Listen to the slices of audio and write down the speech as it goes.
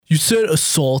You said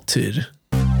assaulted.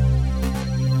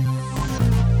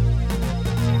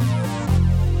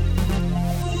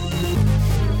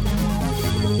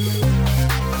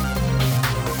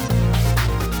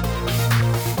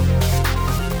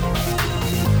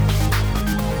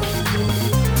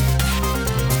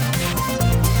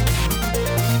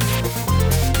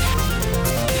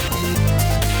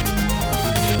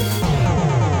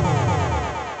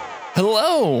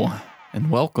 Hello,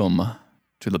 and welcome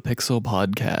to the Pixel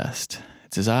Podcast.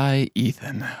 It is I,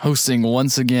 Ethan, hosting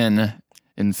once again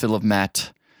in Phil of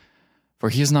Matt, for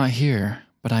he is not here,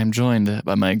 but I am joined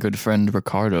by my good friend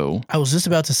Ricardo. I was just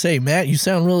about to say, Matt, you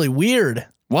sound really weird.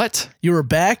 What? You were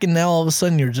back, and now all of a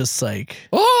sudden you're just like,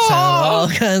 Oh! sound all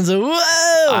kinds of, whoa!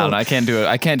 I don't know, I can't do it.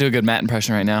 I can't do a good Matt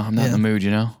impression right now. I'm not in the mood, you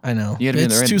know? I know. You gotta be in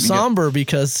the It's right- too you somber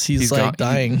because he's like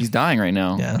dying. He's dying right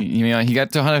now. Yeah. You know, he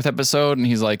got to 100th episode, and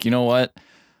he's like, you know what?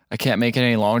 I can't make it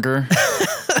any longer,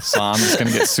 so I'm just going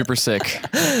to get super sick.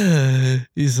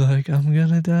 He's like, I'm going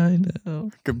to die now.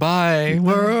 Goodbye,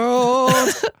 world.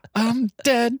 I'm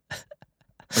dead.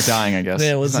 Or dying, I guess.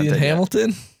 Yeah, was he in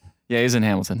Hamilton? Yeah, he's in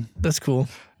Hamilton. That's cool.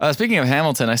 Speaking of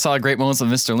Hamilton, I saw great moments of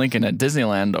Mr. Lincoln at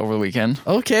Disneyland over the weekend.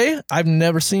 Okay. I've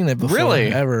never seen it before.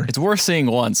 Really? Ever. It's worth seeing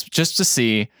once, just to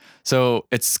see. So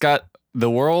it's got the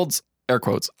world's, air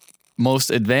quotes,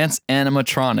 most advanced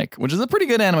animatronic, which is a pretty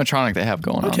good animatronic they have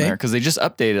going on there, because they just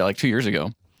updated it like 2 years ago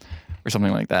or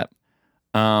something like that.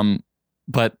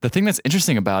 But the thing that's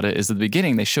interesting about it is at the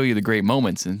beginning, they show you the great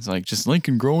moments, and it's like just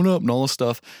Lincoln growing up and all this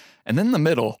stuff. And then in the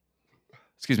middle,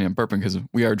 excuse me, I'm burping because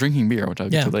we are drinking beer, which I'll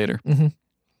get to later.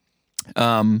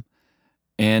 Mm-hmm.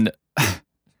 And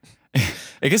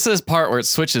it gets to this part where it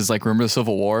switches, like, remember the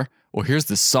Civil War? Well, here's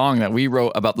this song that we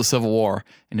wrote about the Civil War,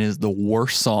 and it is the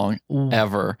worst song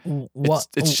ever. What?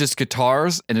 It's just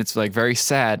guitars, and it's like very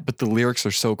sad, but the lyrics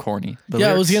are so corny.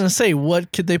 I was gonna say,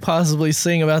 what could they possibly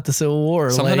sing about the Civil War?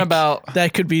 Something like, about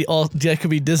that could be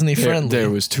Disney friendly. There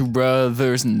was two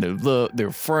brothers, and they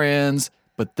were friends,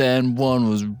 but then one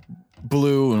was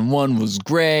blue and one was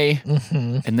gray,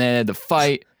 and they had to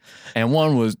fight. And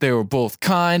they were both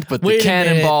kind, but the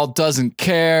cannonball doesn't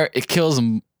care. It kills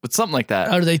them. But something like that.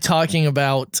 Are they talking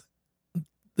about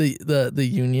the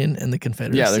Union and the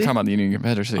Confederacy? Yeah, they're talking about the Union and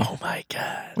Confederacy. Oh my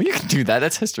God. Well, you can do that.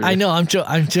 That's history. I know. I'm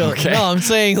joking. Okay. No, I'm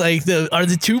saying like are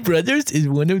the two brothers? Is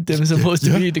one of them supposed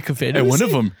to be the Confederacy? And one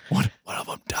of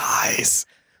them dies.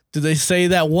 Do they say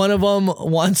that one of them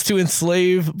wants to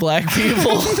enslave black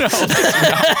people? No.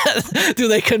 Do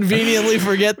they conveniently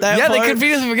forget that part? Yeah, they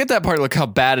conveniently forget that part. Look how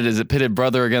bad it is. It pitted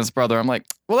brother against brother. I'm like,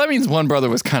 well, that means one brother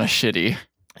was kind of shitty.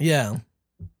 Yeah.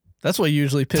 That's what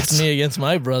usually pits me against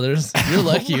my brothers. You're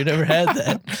lucky you never had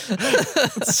that.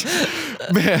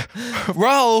 Man,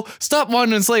 Raul, stop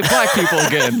wanting to enslave black people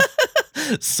again.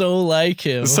 So like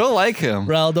him.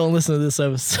 Raul, don't listen to this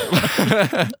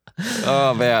episode.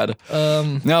 Oh, man.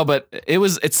 No, but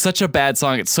it's such a bad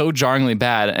song. It's so jarringly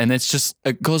bad. And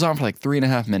it goes on for like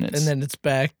 3.5 minutes. And then it's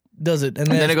back. Does it? And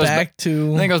then it goes back to...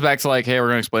 And then it goes back to like, hey, we're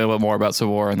going to explain a little more about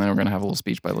Civil War, and then we're going to have a little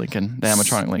speech by Lincoln, the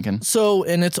animatronic Lincoln. So,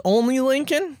 and it's only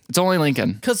Lincoln? It's only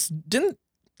Lincoln. Because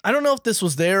I don't know if this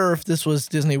was there or if this was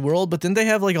Disney World, but didn't they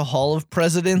have like a Hall of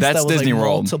Presidents? That's that was Disney like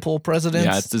World. Multiple presidents?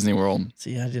 Yeah, it's Disney World.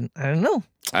 See, I don't know.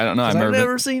 I don't know. I've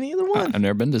never seen either one. I've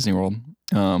never been to Disney World.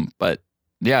 But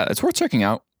yeah, it's worth checking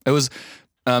out. It was,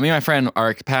 me and my friend,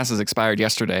 our passes expired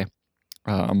yesterday.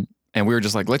 And we were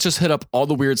just like, let's just hit up all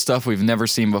the weird stuff we've never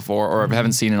seen before or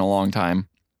haven't seen in a long time.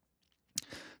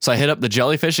 So I hit up the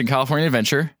jellyfish in California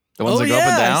Adventure. The ones that go up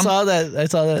and down. I saw that.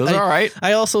 Those are all right.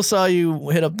 I also saw you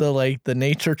hit up the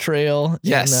nature trail.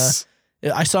 Yes.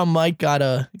 And, I saw Mike got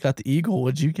the eagle.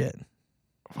 What'd you get?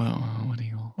 Well, what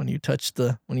eagle? When you touched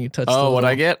the what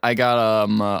I get? I got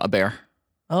a bear.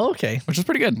 Oh, okay. Which is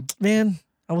pretty good. Man,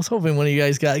 I was hoping one of you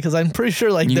guys got it because I'm pretty sure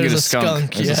like there's a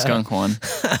skunk. There's a skunk one.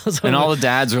 And all the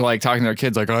dads are like talking to their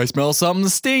kids like, I smell something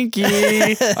stinky.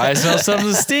 I smell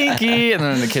something stinky. And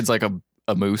then the kid's like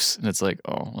a moose. And it's like,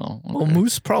 oh, well. Okay. Well,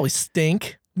 moose probably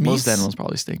stink. Most animals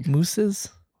probably stink. Mooses?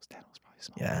 Most animals probably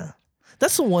smell. Yeah.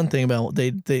 That's the one thing about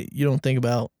you don't think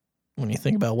about when you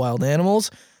think about wild animals.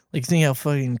 Like, you think how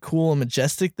fucking cool and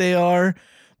majestic they are,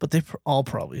 but they all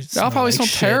probably smell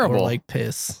terrible. Or like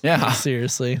piss. Yeah. Like,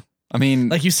 seriously. I mean,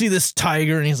 like you see this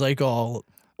tiger and he's like all.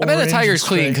 I bet the tiger's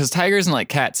clean because tigers and like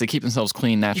cats, they keep themselves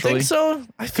clean naturally. You think so?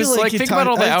 I feel like think about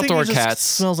all the outdoor cats.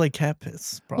 Smells like cat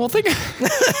piss. Probably. Well,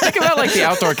 think about like the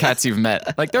outdoor cats you've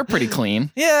met. Like they're pretty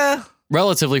clean. Yeah.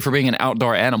 Relatively for being an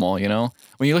outdoor animal, you know.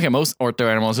 When you look at most outdoor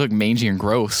animals, they look mangy and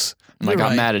gross. and like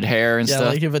got matted hair and stuff.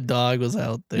 Like if a dog was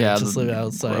out there, just live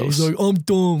outside. Gross. He's like, I'm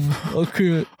dumb.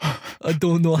 I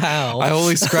don't know how. I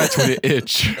only scratch when it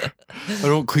itch. I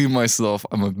don't clean myself.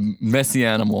 I'm a messy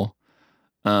animal.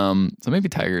 So maybe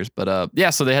tigers, but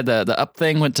yeah. So they had the up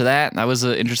thing. Went to that. That was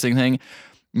an interesting thing.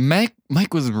 Mike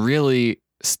was really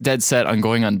dead set on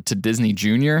going on to Disney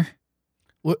Junior.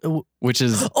 Which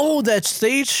is that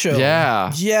stage show.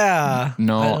 Yeah.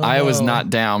 No, I was not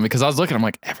down because I was looking. I'm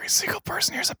like, every single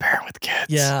person here's a parent with kids.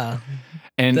 Yeah.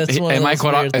 And Mike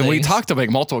went up, and we talked to like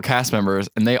multiple cast members,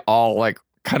 and they all like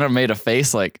kind of made a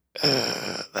face like,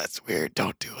 that's weird.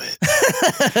 Don't do it.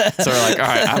 So we're like, all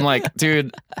right. I'm like,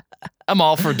 dude, I'm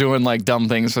all for doing like dumb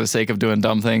things for the sake of doing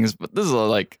dumb things, but this is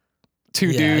like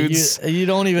two dudes. You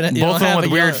don't even both of them with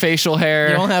weird facial hair.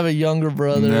 You don't have a younger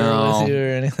brother with you or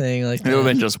anything like that. It would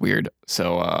have been just weird.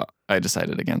 So I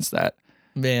decided against that.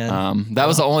 Man, that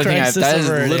was the only thing. That is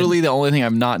literally the only thing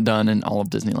I've not done in all of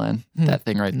Disneyland. That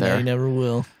thing right there. No, you never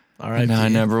will. All right. No, I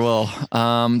never will.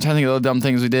 I'm trying to think of the dumb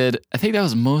things we did. I think that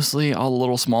was mostly all the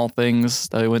little small things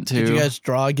that I went to. Did you guys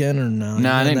draw again or no?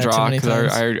 No, I didn't draw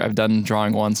because I've done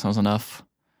drawing once. That was enough.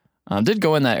 Did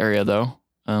go in that area though.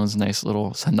 It was a nice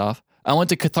little send off. I went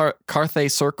to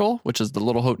Carthay Circle, which is the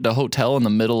little the hotel in the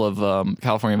middle of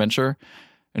California Adventure,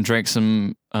 and drank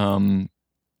some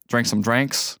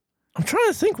drinks. I'm trying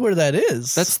to think where that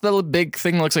is. That's the big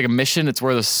thing that looks like a mission. It's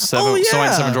where the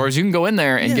seven drawers. You can go in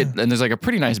there and and there's like a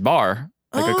pretty nice bar,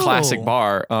 like a classic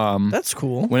bar. That's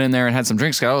cool. Went in there and had some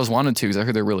drinks. I always wanted to because I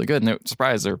heard they're really good, and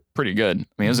surprised they're pretty good. I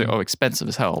mean, it was expensive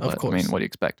as hell, but I mean, what do you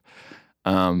expect?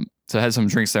 So I had some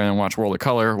drinks there and watched World of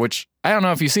Color, which I don't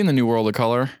know if you've seen the new World of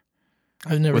Color.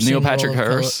 I've never with seen Neil Patrick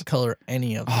Harris. Color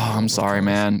any of them. Oh, I'm sorry,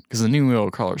 man, because the new World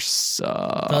of Color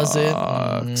sucks. Does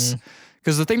it?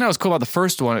 Because the thing that was cool about the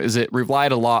first one is it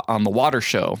relied a lot on the water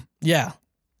show. Yeah.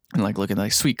 And like looking at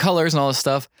like sweet colors and all this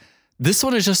stuff. This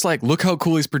one is just like, look how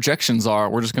cool these projections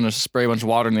are. We're just going to spray a bunch of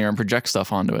water in there and project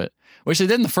stuff onto it. Which they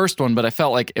did in the first one, but I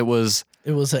felt like it was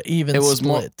an even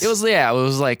split. It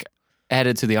was like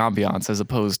added to the ambiance as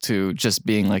opposed to just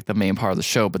being like the main part of the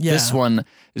show. But this one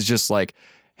is just like,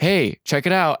 hey, check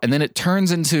it out. And then it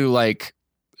turns into like,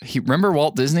 remember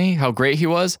Walt Disney, how great he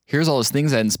was? Here's all his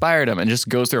things that inspired him, and just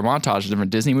goes through a montage of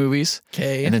different Disney movies.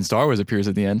 Okay. And then Star Wars appears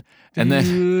at the end. And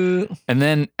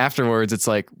then afterwards it's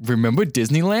like, remember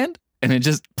Disneyland? And it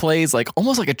just plays like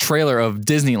almost like a trailer of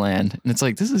Disneyland. And it's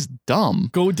like, this is dumb.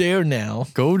 Go there now.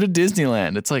 Go to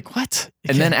Disneyland. It's like, what?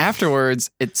 And then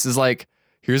afterwards it's like,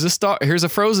 here's a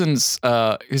Frozen's,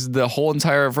 here's the whole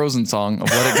entire Frozen song of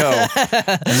Let It Go.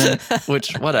 And then,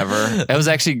 which, whatever.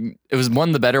 It was one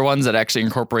of the better ones that actually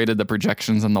incorporated the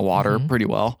projections and the water pretty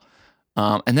well.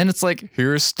 And then it's like,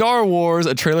 here's Star Wars,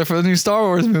 a trailer for the new Star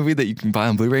Wars movie that you can buy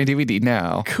on Blu-ray and DVD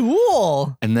now.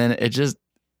 Cool. And then it just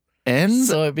ends.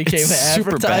 So it became an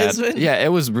advertisement? Yeah, it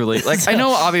was really, like, I know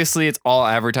obviously it's all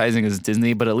advertising as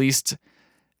Disney, but at least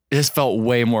this felt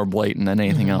way more blatant than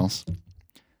anything else.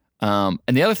 And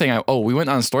the other thing, we went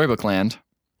on Storybook Land.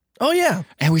 Oh, yeah.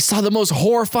 And we saw the most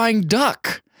horrifying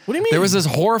duck. What do you mean? There was this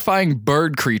horrifying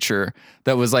bird creature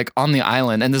that was like on the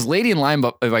island. And this lady in line,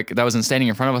 like that was standing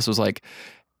in front of us was like,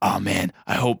 oh man,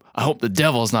 I hope the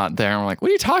devil's not there. And we're like, what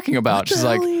are you talking about? She's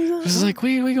like, what are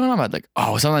you going on about? Like,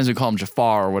 oh, sometimes we call him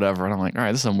Jafar or whatever. And I'm like, all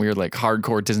right, this is some weird, like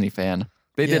hardcore Disney fan.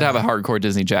 They did have a hardcore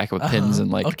Disney jacket with pins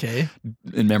and like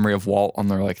in memory of Walt on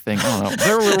their like thing. I don't know.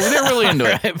 They're really into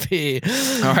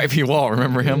it. R.I.P. Walt.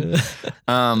 Remember him?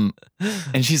 And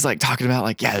she's like talking about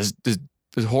like, yeah,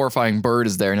 this horrifying bird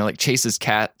is there, and it like chases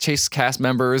cast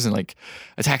members and like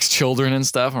attacks children and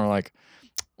stuff. And we're like,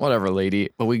 whatever, lady.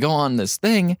 But we go on this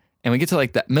thing. And we get to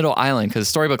like that middle island because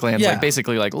Storybook Land's like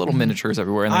basically like little miniatures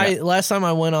everywhere. And last time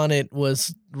I went on it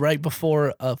was right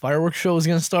before a fireworks show was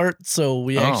going to start. So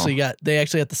they actually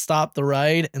had to stop the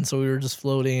ride. And so we were just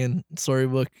floating in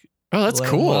Storybook. Oh, that's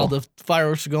cool. While the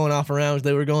fireworks were going off around,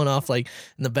 they were going off like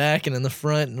in the back and in the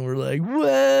front. And we're like,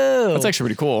 whoa. That's actually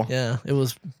pretty cool. Yeah, it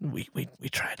was. We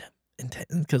tried to,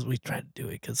 because we tried to do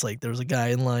it because like there was a guy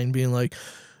in line being like,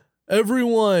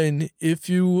 everyone, if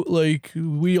you like,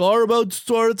 we are about to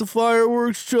start the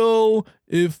fireworks show.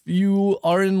 If you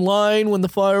are in line when the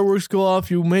fireworks go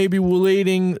off, you may be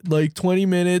waiting like 20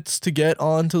 minutes to get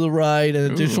onto the ride,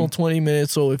 an additional 20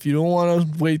 minutes. So if you don't want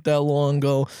to wait that long,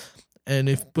 go.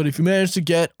 But if you manage to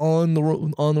get on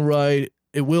the ride,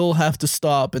 it will have to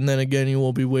stop, and then again you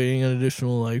will be waiting an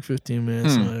additional like 15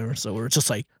 minutes or whatever. So we're just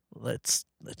like, let's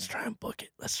try and book it.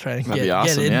 Let's try and get in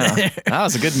there. That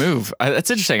was a good move.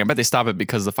 That's interesting. I bet they stop it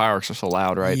because the fireworks are so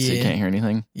loud, right? Yeah. So you can't hear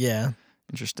anything. Yeah.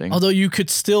 Interesting. Although you could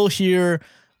still hear,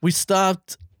 we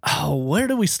stopped. Oh, where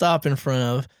did we stop in front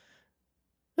of?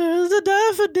 There's a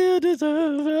daffodil at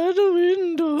the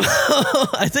window.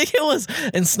 I think it was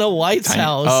in Snow White's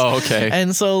house. Oh, okay.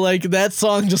 And so like that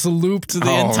song just looped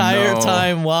the entire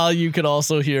time while you could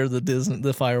also hear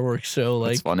the fireworks show, like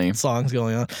That's funny. songs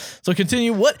going on. So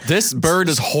continue. What this bird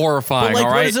is horrifying. Like,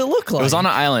 all right, what does it look like? It was on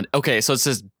an island. Okay, so it's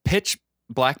this pitch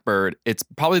black bird. It's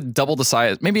probably double the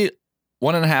size, maybe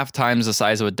 1.5 times the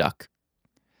size of a duck.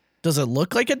 Does it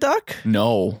look like a duck?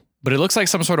 No, but it looks like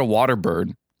some sort of water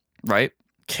bird, right?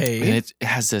 Okay. And it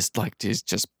has this like these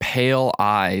just pale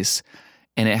eyes,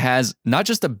 and it has not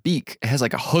just a beak, it has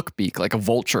like a hook beak, like a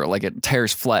vulture, like it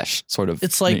tears flesh, sort of.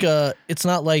 It's like it's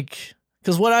not like,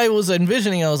 because what I was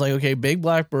envisioning, I was like, okay, big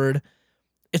black bird.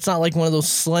 It's not like one of those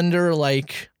slender what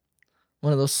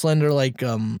are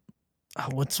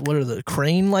the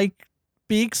crane like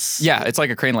beaks? Yeah, it's like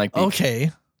a crane like beak.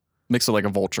 Okay. Mixed with like a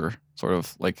vulture, sort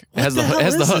of like it has the hook.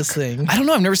 This thing? I don't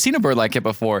know. I've never seen a bird like it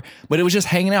before, but it was just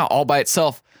hanging out all by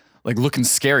itself, like looking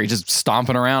scary, just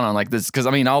stomping around on like this. Because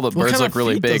I mean, all the birds look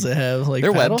really big. Does it have? Like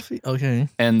they're webbed. Feet? Okay.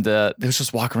 And it was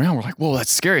just walking around. We're like, whoa,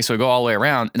 that's scary. So we go all the way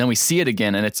around, and then we see it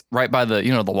again, and it's right by the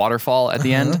the waterfall at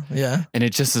the end. Yeah. And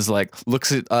it just is like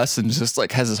looks at us and just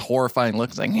like has this horrifying look.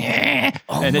 It's like,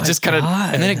 and it just kind of,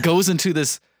 and then it goes into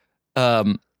this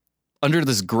under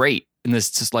this grate. In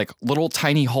this just like little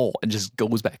tiny hole and just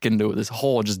goes back into this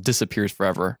hole and just disappears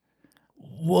forever.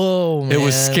 Whoa, man. It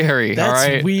was scary. That's all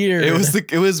right? weird.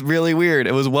 It was really weird.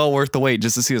 It was well worth the wait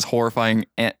just to see this horrifying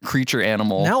creature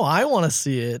animal. Now I want to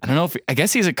see it. I don't know if I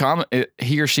guess he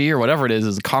or she or whatever it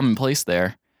is a commonplace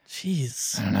there.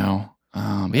 Jeez. I don't know.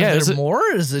 Yeah, is there more?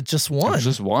 Or is it just one? It was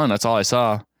just one. That's all I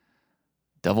saw.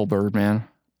 Devil bird, man.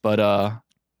 But wow.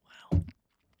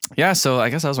 Yeah. So I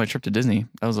guess that was my trip to Disney.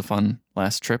 That was a fun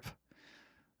last trip.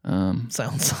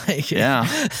 Sounds like it. Yeah.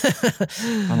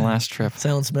 Fun last trip.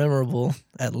 Sounds memorable,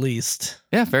 at least.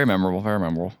 Yeah, very memorable. Very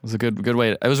memorable. It was a good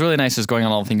way. It was really nice just going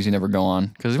on all the things you never go on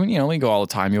because when we go all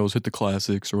the time, you always hit the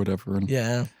classics or whatever. And,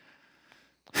 yeah.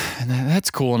 And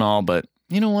that's cool and all, but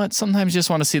you know what? Sometimes you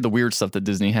just want to see the weird stuff that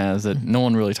Disney has that no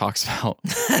one really talks about.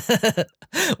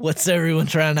 What's everyone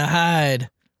trying to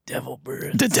hide? Devil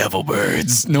birds. The devil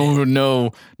birds. No one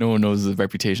knows the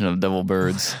reputation of devil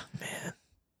birds. Man.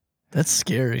 That's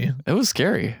scary. It was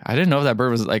scary. I didn't know if that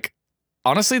bird was like,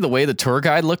 honestly, the way the tour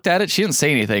guide looked at it, she didn't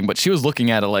say anything, but she was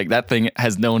looking at it like that thing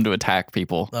has known to attack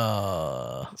people.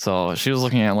 So she was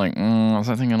looking at it like, is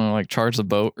that thing gonna like charge the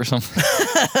boat or something?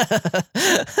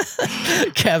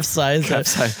 Capsize.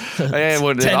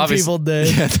 10 people dead.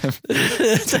 Yeah,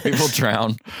 10 people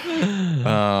drown.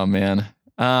 Oh, man.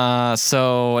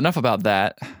 So enough about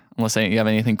that. Unless you have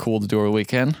anything cool to do over the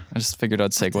weekend. I just figured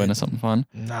I'd segue into something fun.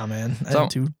 Nah, man. I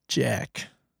didn't do jack.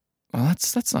 Well,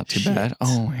 that's not too bad.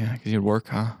 Oh, yeah, because you'd work,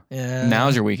 huh? Yeah.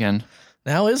 Now's your weekend.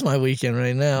 Now is my weekend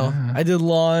right now. Yeah. I did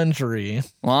laundry.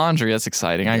 Laundry, that's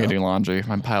exciting. I can do laundry.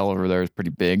 My pile over there is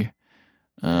pretty big.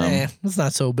 It's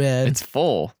not so bad. It's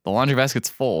full. The laundry basket's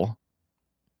full.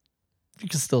 You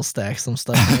can still stack some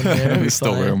stuff in there. There's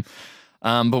still room.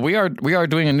 But we are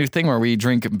doing a new thing where we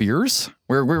drink beers.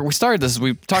 We started this.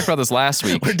 We talked about this last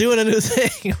week. We're doing a new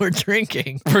thing. We're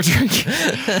drinking.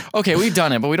 Okay, we've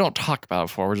done it, but we don't talk about it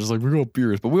before. We're just like, we got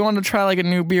beers. But we want to try like a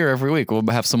new beer every week. We'll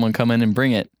have someone come in and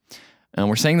bring it. And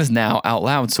we're saying this now out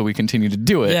loud so we continue to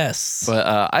do it. Yes.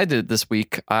 But I did it this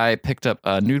week. I picked up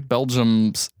New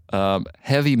Belgium's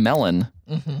Heavy Melon,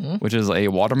 which is a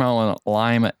watermelon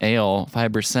lime ale,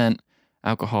 5%.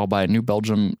 Alcohol by New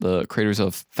Belgium, the creators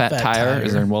of Fat Tire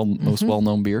is their most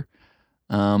well-known beer.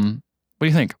 What do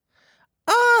you think?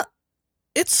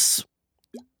 It's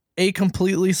a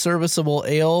completely serviceable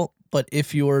ale, but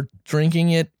if you're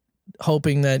drinking it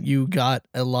hoping that you got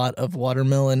a lot of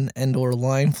watermelon and or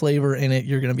lime flavor in it,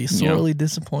 you're going to be sorely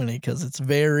disappointed because it's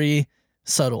very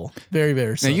subtle. Very,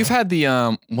 very subtle. Now, you've had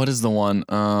the, what is the one?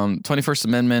 21st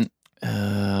Amendment,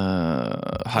 Hell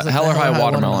or High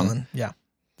Watermelon. Yeah.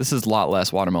 This is a lot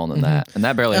less watermelon than that, and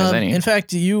that barely has any. In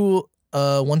fact, you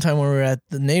one time when we were at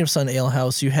the Native Son Ale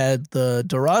House, you had the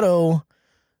Dorado,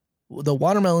 the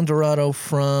watermelon Dorado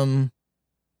from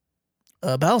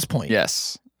Ballast Point.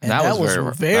 Yes, and that was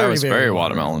very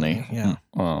watermelon-y. Yeah,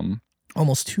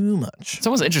 almost too much. It's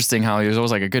almost interesting how there's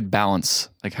always like a good balance,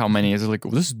 like how many is like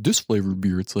this flavored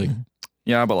beer. It's like,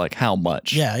 yeah, but like how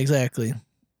much? Yeah, exactly.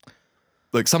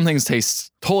 Like some things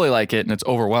taste totally like it, and it's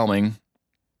overwhelming.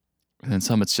 And then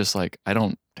some, it's just like, I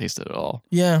don't taste it at all.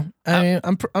 Yeah. I mean,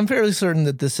 I'm fairly certain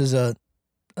that this is a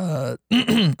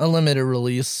limited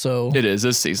release. So it is.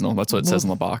 It's seasonal. That's what it says on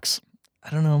the box.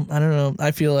 I don't know. I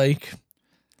feel like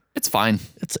it's fine.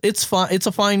 It's fine. It's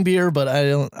a fine beer, but I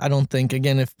don't think,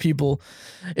 again, if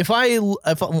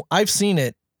I've seen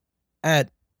it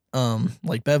at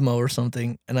like Bevmo or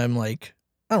something, and I'm like,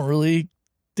 I don't really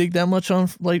dig that much on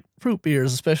like fruit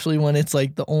beers, especially when it's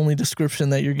like the only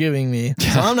description that you're giving me.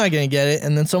 So I'm not gonna get it,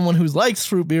 and then someone who likes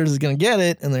fruit beers is gonna get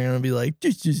it, and they're gonna be like,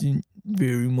 this isn't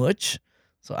very much.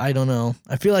 So I don't know.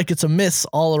 I feel like it's a miss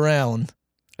all around.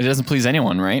 It doesn't please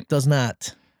anyone, right? Does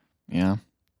not. Yeah.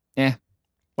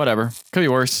 Whatever. Could be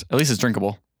worse. At least it's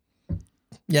drinkable.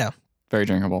 Yeah. Very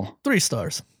drinkable. 3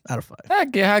 stars out of 5. I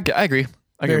agree.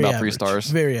 I give about 3 stars.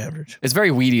 Very average. It's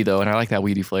very weedy though, and I like that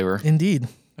weedy flavor. Indeed.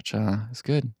 Which is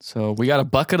good. So we got a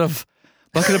bucket of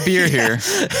beer here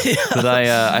that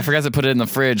I forgot to put it in the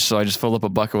fridge, so I just filled up a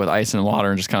bucket with ice and water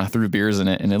and just kind of threw beers in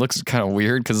it, and it looks kind of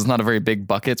weird because it's not a very big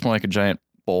bucket. It's more like a giant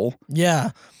bowl.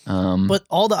 Yeah. But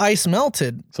all the ice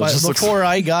melted before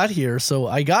I got here. So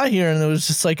I got here and there was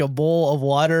just like a bowl of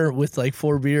water with like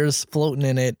 4 beers floating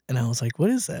in it, and I was like, "What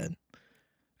is that?" And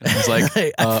I was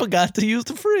like, I forgot to use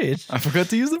the fridge.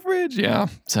 Yeah.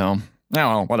 So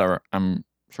well, whatever. I'm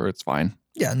sure it's fine.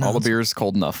 Yeah. No, all the beer's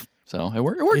cold enough. So it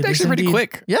worked actually pretty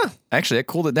quick. Yeah. Actually, it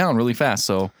cooled it down really fast.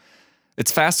 So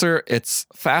it's faster. It's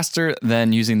faster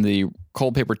than using the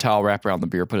cold paper towel, wrap around the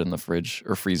beer, put it in the fridge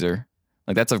or freezer.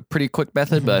 Like that's a pretty quick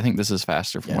method, but I think this is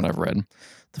faster from what I've read.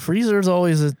 The freezer is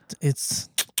always it's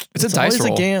a dice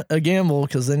roll. A gamble,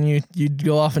 because then you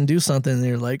go off and do something and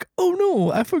you're like, oh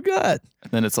no, I forgot.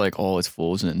 And then it's like, oh, it's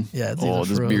frozen. Yeah. It's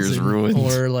this beer's ruined.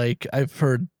 Or like I've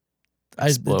heard.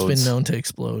 It's been known to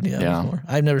explode. Yeah. Before.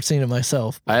 I've never seen it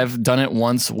myself. I have done it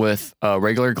once with a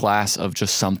regular glass of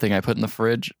just something I put in the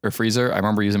fridge or freezer. I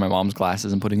remember using my mom's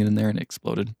glasses and putting it in there, and it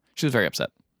exploded. She was very upset.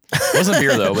 It wasn't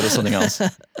beer though, but it was something else. All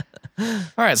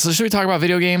right, so should we talk about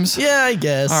video games? Yeah, I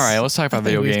guess. All right, let's talk about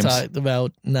video games. We've talked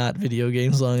about not video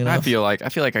games long enough. I feel like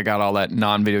I got all that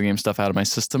non-video game stuff out of my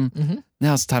system. Mm-hmm.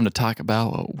 Now it's time to talk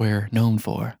about what we're known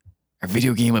for: our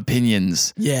video game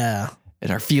opinions. Yeah. And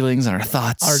our feelings and our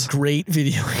thoughts. Our great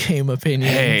video game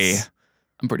opinions. Hey,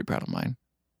 I'm pretty proud of mine.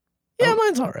 Yeah,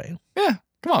 mine's all right. Yeah,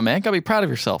 come on, man. Gotta be proud of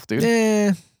yourself, dude.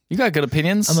 You got good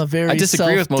opinions. I'm a very I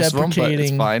disagree with most of them, but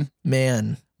it's fine.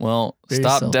 Man. Well,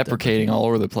 stop deprecating all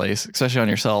over the place, especially on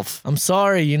yourself. I'm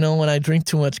sorry. You know, when I drink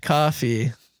too much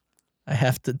coffee, I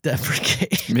have to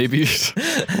deprecate. Maybe you should.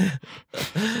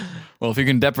 Well, if you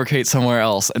can deprecate somewhere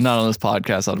else and not on this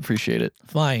podcast, I'd appreciate it.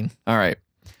 Fine. All right.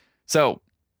 So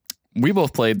we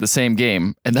both played the same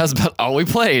game, and that's about all we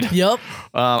played. Yep.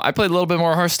 I played a little bit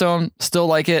more Hearthstone. Still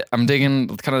like it. I'm digging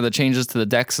kind of the changes to the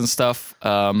decks and stuff.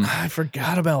 I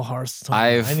forgot about Hearthstone.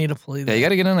 I need to play that. Yeah, you got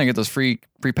to get in there and get those free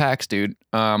packs, dude.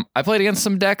 I played against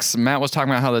some decks. Matt was talking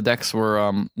about how the decks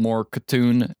were more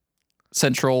Katoon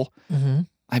central. Mm-hmm.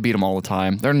 I beat them all the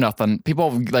time. They're nothing.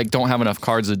 People like don't have enough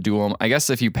cards to do them. I guess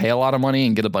if you pay a lot of money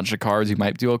and get a bunch of cards, you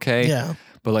might do okay. Yeah.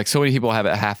 But like so many people have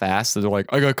it half-assed. So they're like,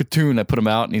 I got Katoon. I put him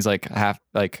out, and he's like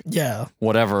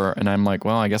whatever. And I'm like,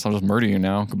 well, I guess I'll just murder you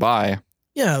now. Goodbye.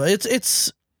 Yeah,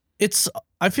 it's.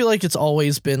 I feel like it's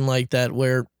always been like that,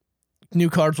 where new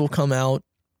cards will come out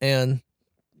and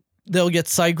they'll get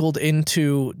cycled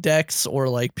into decks, or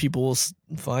like people will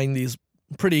find these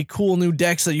pretty cool new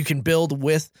decks that you can build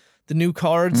with the new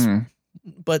cards.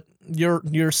 But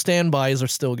your standbys are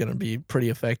still going to be pretty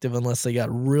effective unless they got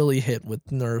really hit with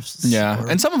nerfs. Yeah,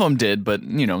 and some of them did, but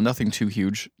nothing too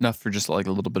huge. Enough for just like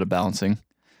a little bit of balancing.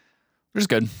 Which is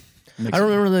good. I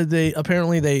remember that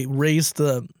they raised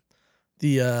the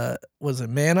was it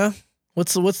mana?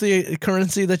 What's the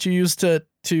currency that you use to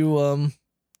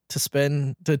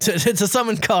spend to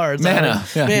summon cards? Mana.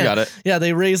 Yeah, you got it. Yeah,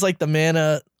 they raised like the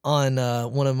mana on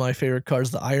one of my favorite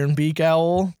cards, the Iron Beak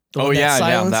Owl.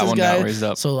 That one got raised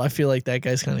up. So I feel like that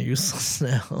guy's kind of useless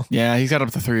now. Yeah, he got up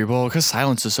to 3. Well, because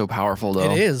silence is so powerful, though.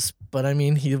 It is, but I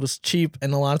mean, he was cheap,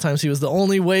 and a lot of times he was the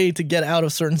only way to get out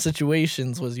of certain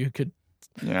situations was you could.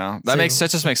 Yeah, that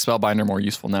just makes Spellbinder more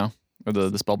useful now, or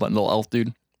the Spellbinder little elf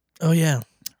dude. Oh yeah.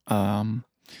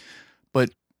 But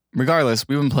regardless,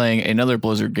 we've been playing another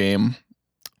Blizzard game.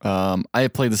 I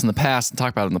had played this in the past and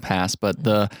talked about it in the past, but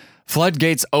the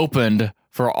floodgates opened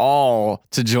for all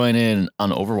to join in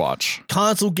on Overwatch.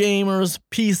 Console gamers,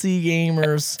 PC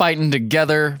gamers. Fighting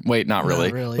together. Wait, not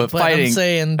really. But fighting I'm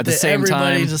saying at the same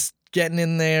everybody time. Just getting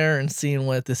in there and seeing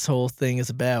what this whole thing is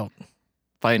about.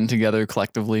 Fighting together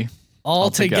collectively. All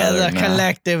together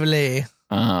collectively.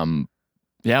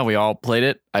 Yeah, we all played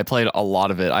it. I played a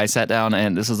lot of it. I sat down,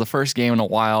 and this is the first game in a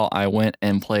while I went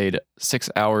and played 6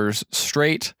 hours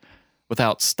straight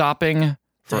without stopping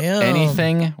for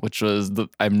anything, which was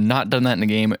I've not done that in a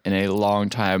game in a long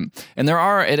time. And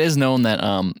it is known that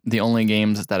the only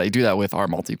games that I do that with are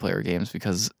multiplayer games,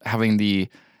 because having the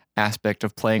aspect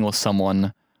of playing with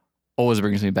someone always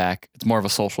brings me back. It's more of a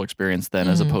social experience then,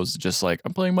 as opposed to just like,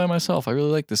 I'm playing by myself. I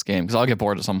really like this game. Because I'll get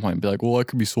bored at some point and be like, well, I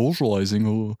could be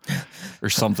socializing or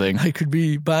something. I could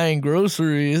be buying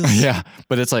groceries. Yeah.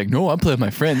 But it's like, no, I'm playing with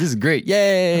my friends. This is great.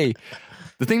 Yay.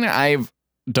 The thing that I've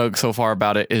dug so far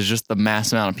about it is just the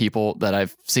mass amount of people that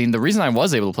I've seen. The reason I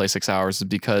was able to play 6 hours is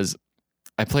because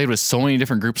I played with so many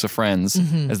different groups of friends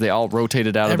as they all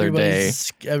rotated out of their day.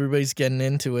 Everybody's getting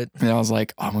into it. And I was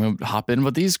like, oh, I'm going to hop in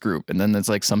with these group. And then it's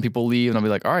like some people leave and I'll be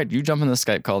like, all right, you jump in the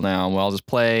Skype call now. And we'll just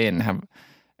play and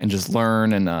just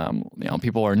learn. And,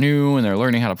 people are new and they're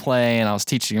learning how to play. And I was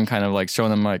teaching them, kind of like showing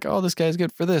them like, oh, this guy's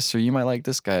good for this. Or you might like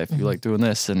this guy if you like doing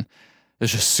this. And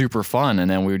it's just super fun.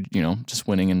 And then we were, just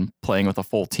winning and playing with a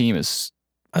full team is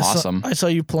awesome. I saw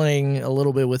you playing a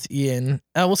little bit with Ian.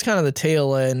 That was kind of the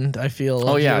tail end, I feel.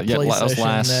 Oh, yeah. That was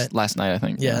last night, I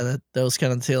think. Yeah, that was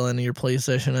kind of the tail end of your play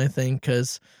session, I think,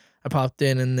 because I popped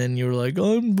in and then you were like,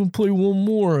 oh, I'm going to play one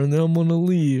more and then I'm going to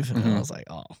leave. And I was like,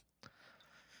 oh.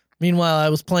 Meanwhile, I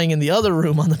was playing in the other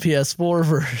room on the PS4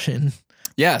 version.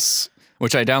 Yes,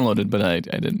 which I downloaded, but I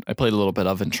didn't. I played a little bit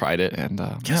of and tried it. And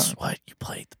guess what? You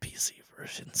played the PC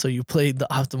version, so you played the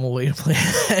optimal way to play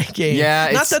that game.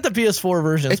 Yeah, not that the PS4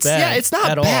 version is bad. Yeah, it's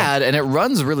not bad, and it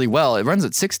runs really well. It runs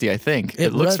at 60, I think.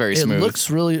 It looks very smooth. It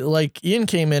looks really like Ian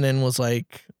came in and was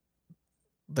like,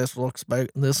 "This looks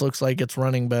like it's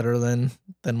running better than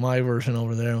my version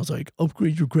over there." I was like,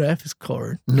 "Upgrade your graphics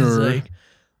card." He's like,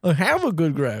 "I have a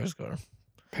good graphics card."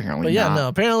 Apparently, but yeah, no.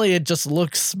 Apparently, it just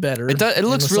looks better. It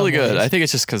looks really good. I think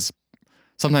it's just because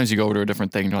sometimes you go over to a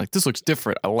different thing and you're like, "This looks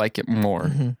different. I like it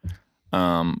more."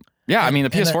 Yeah, I mean the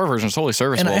PS4 version is totally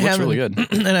serviceable. It looks really good.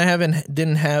 And I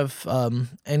didn't have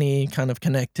any kind of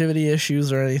connectivity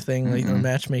issues or anything, like or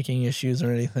matchmaking issues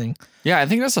or anything. Yeah, I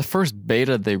think that's the first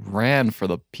beta they ran for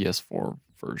the PS4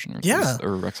 version. Or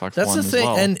Xbox that's One the thing.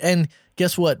 Well. And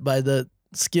guess what? By the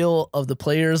skill of the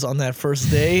players on that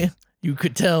first day, you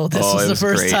could tell this was the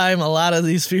first time a lot of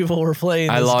these people were playing.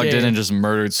 I logged in and just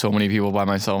murdered so many people by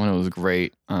myself, and it was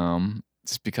great.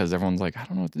 Just because everyone's like, I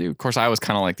don't know what to do. Of course, I was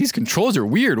kind of like, these controls are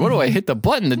weird. What do I hit the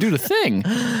button to do the thing?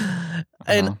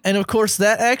 And of course,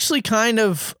 that actually kind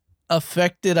of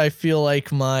affected, I feel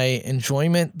like, my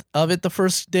enjoyment of it the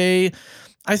first day.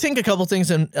 I think a couple things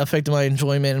that affected my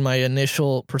enjoyment and my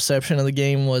initial perception of the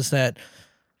game was that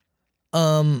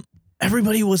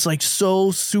everybody was like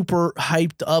so super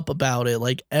hyped up about it.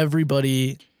 Like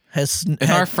everybody has...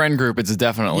 In our friend group, it's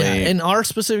definitely... Yeah, in our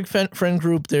specific friend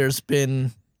group, there's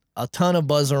been a ton of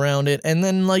buzz around it, and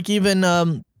then like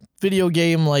even video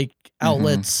game like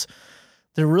outlets,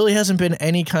 there really hasn't been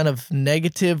any kind of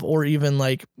negative or even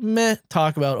like meh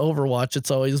talk about Overwatch. It's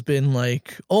always been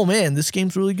like, oh man, this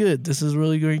game's really good. This is a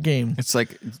really great game. It's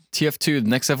like TF2, the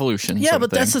next evolution. Yeah,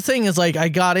 but that's the thing is like I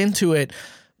got into it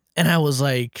and I was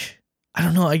like, I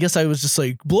don't know. I guess I was just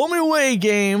like, blow me away,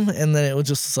 game, and then it was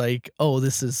just like, oh,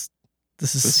 this is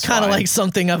kind of like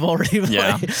something I've already played.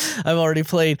 Yeah. I've already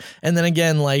played. And then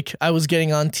again, like I was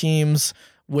getting on teams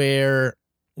where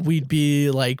we'd be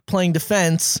like playing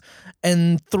defense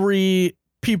and 3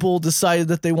 people decided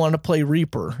that they wanted to play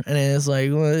Reaper. And it's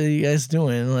like, what are you guys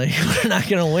doing? Like, we're not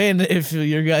going to win if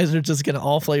your guys are just going to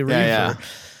all play Reaper. Yeah.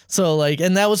 So like,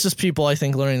 and that was just people, I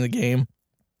think, learning the game.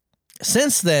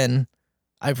 Since then,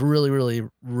 I've really, really,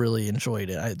 really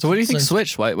enjoyed it. So what do you think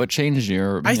switched? What changed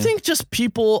your opinion? I think just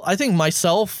people, I think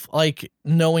myself, like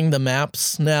knowing the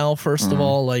maps now, first of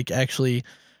all, like actually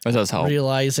that does help.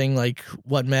 Realizing like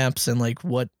what maps and like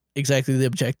what exactly the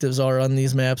objectives are on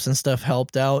these maps and stuff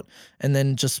helped out. And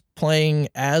then just playing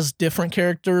as different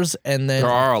characters. And then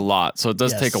there are a lot. So it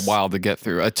does take a while to get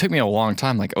through. It took me a long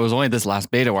time. Like it was only this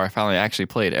last beta where I finally actually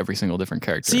played every single different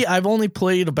character. See, I've only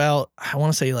played about, I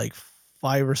want to say like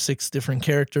 5 or 6 different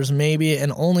characters maybe,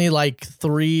 and only like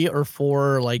 3 or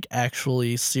 4 like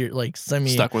actually like semi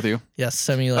stuck with you. Yeah,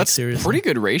 semi like that's seriously. Pretty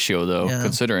good ratio though,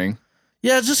 considering.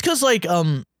 Yeah, just because like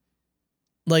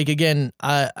again,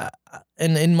 I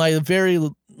and in my very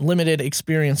limited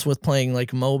experience with playing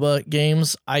like MOBA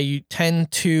games, I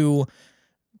tend to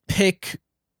pick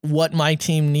what my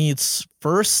team needs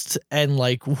first and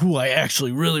like who I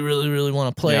actually really, really, really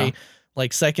want to play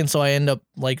like second. So I end up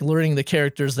like learning the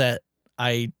characters that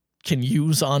I can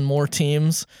use on more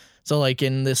teams. So like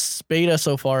in this beta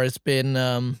so far, it's been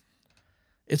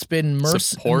Mercy,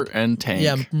 support and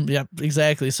tank. Yeah,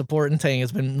 exactly. Support and tank.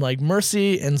 It's been like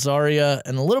Mercy and Zarya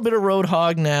and a little bit of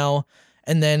Roadhog now.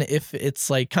 And then if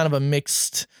it's like kind of a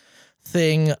mixed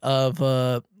thing of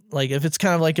like if it's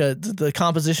kind of like the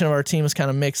composition of our team is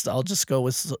kind of mixed, I'll just go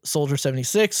with Soldier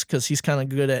 76 because he's kind of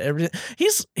good at everything.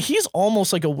 He's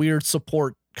almost like a weird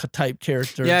support type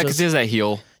character. Yeah, because he has that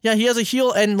heal. Yeah, he has a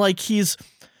heal, and like he's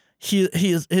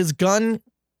his gun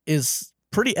is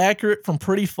pretty accurate from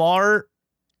pretty far,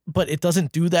 but it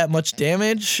doesn't do that much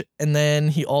damage. And then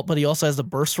he also has the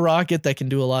burst rocket that can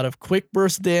do a lot of quick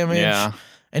burst damage. Yeah.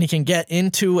 And he can get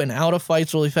into and out of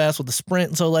fights really fast with the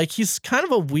sprint. So like he's kind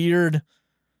of a weird,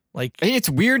 like, it's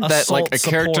weird that like a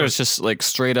character support. is just like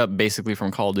straight up basically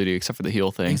from Call of Duty, except for the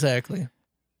heal thing. Exactly.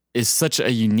 Is such a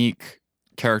unique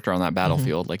character on that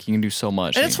battlefield. Like he can do so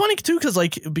much. And it's funny too,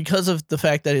 because of the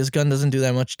fact that his gun doesn't do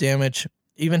that much damage,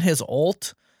 even his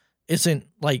ult isn't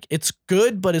like, it's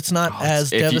good, but it's not as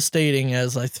devastating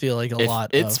as I feel like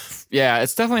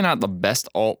it's definitely not the best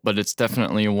ult, but it's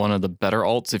definitely one of the better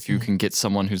ults if you can get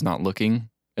someone who's not looking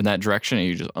in that direction and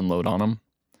you just unload on them.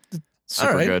 Super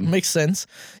all right, good. Makes sense.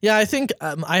 Yeah, I think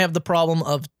I have the problem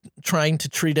of trying to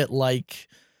treat it like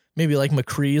maybe like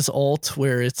McCree's ult,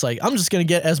 where it's like, I'm just going to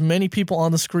get as many people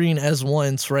on the screen as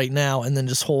once right now and then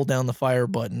just hold down the fire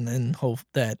button and hope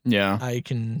that I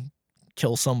can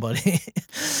kill somebody.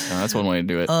 That's one way to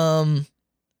do it.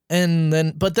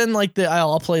 But then like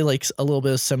I'll play like a little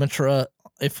bit of Symmetra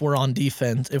if we're on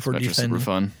defense. If we're defending, super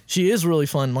fun. She is really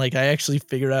fun. Like I actually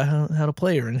figured out how to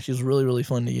play her, and she's really really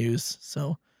fun to use.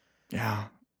 So yeah,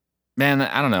 man,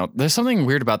 I don't know. There's something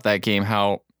weird about that game.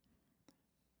 How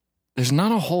there's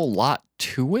not a whole lot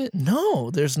to it. No,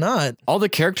 there's not. All the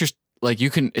characters, like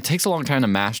it takes a long time to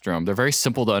master them. They're very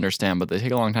simple to understand, but they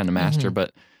take a long time to master.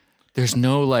 But there's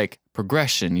no like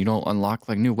progression. You don't unlock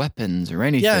like new weapons or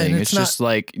anything. Yeah, it's just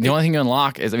like the only thing you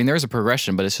unlock is, there's a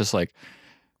progression, but it's just like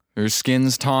there's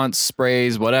skins, taunts,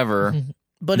 sprays, whatever.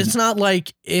 But it's not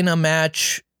like in a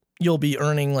match you'll be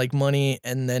earning like money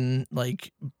and then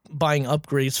like buying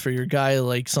upgrades for your guy,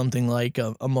 like something like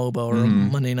a MOBA or a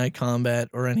Monday Night Combat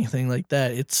or anything like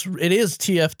that. It is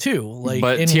TF2, like,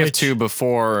 but TF2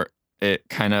 before it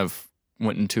kind of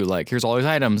went into like, here's all these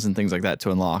items and things like that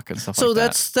to unlock and stuff like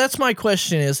that. So that's my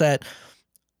question, is that,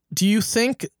 do you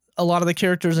think a lot of the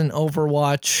characters in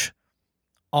Overwatch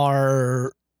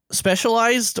are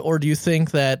specialized, or do you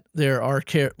think that there are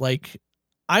like,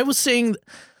 I was saying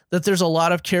that there's a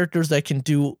lot of characters that can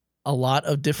do a lot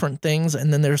of different things,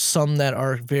 and then there's some that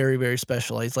are very, very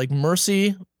specialized. Like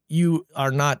Mercy, you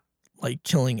are not like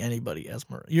killing anybody as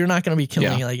Mercy. You're not going to be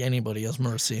killing like anybody as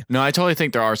Mercy. No, I totally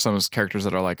think there are some characters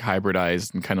that are like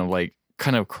hybridized and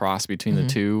kind of cross between the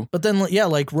two. But then, yeah,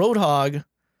 like Roadhog,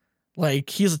 like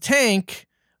he's a tank,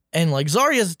 and like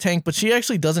Zarya's a tank, but she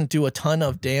actually doesn't do a ton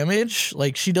of damage.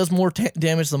 Like she does more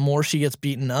damage the more she gets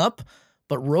beaten up,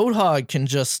 but Roadhog can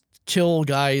just kill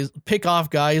guys, pick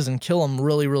off guys and kill them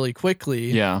really, really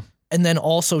quickly. Yeah. And then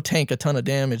also tank a ton of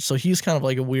damage. So he's kind of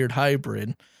like a weird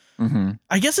hybrid.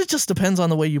 I guess it just depends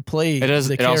on the way you play.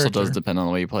 It also does depend on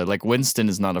the way you play. Like Winston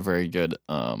is not a very good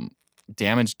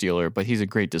damage dealer, but he's a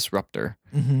great disruptor.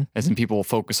 As in, people will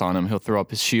focus on him. He'll throw up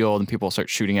his shield and people will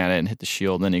start shooting at it and hit the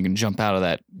shield. And then you can jump out of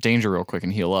that danger real quick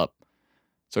and heal up,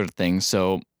 sort of thing.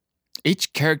 So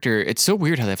each character, it's so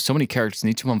weird how they have so many characters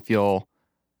and each of them feel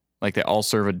like they all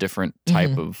serve a different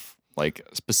type of like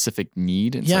specific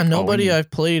need. It's like, nobody I've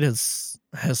played has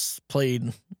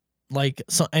played like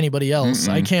anybody else.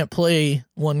 I can't play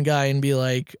one guy and be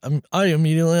like, I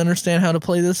immediately understand how to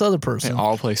play this other person. They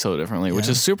all play so differently, which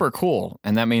is super cool.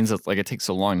 And that means that like it takes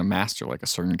so long to master like a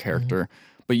certain character.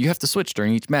 But you have to switch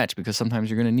during each match because sometimes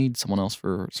you're going to need someone else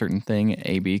for a certain thing,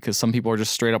 A/B, because some people are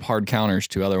just straight up hard counters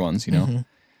to other ones, you know?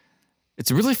 It's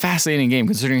a really fascinating game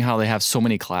considering how they have so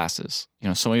many classes,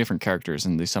 so many different characters,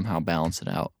 and they somehow balance it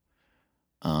out.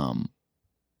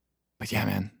 But yeah,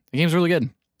 man, the game's really good.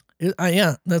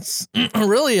 That's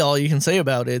really all you can say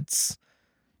about it. It's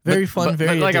very fun,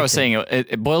 very like addictive. I was saying,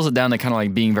 it boils it down to kind of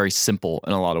like being very simple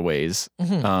in a lot of ways,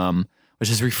 which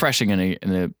is refreshing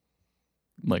in a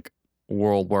like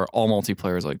world where all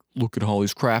multiplayer is like, look at all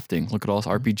these crafting, look at all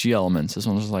these RPG elements. This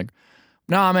one's just like,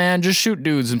 nah, man, just shoot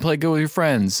dudes and play good with your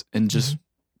friends. And just,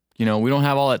 we don't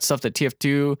have all that stuff that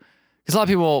TF2, because a lot of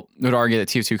people would argue that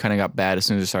TF2 kind of got bad as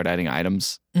soon as they started adding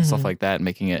items, stuff like that, and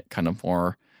making it kind of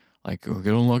more like, we're going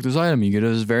to unlock this item. You get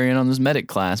this variant on this medic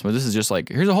class. But this is just like,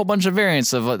 here's a whole bunch of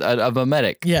variants of a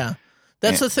medic. Yeah.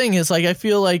 That's the thing is, like, I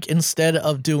feel like instead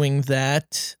of doing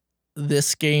that,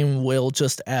 this game will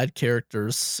just add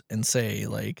characters and say,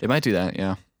 like, they might do that,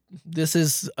 yeah. This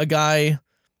is a guy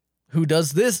who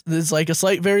does this. This is like a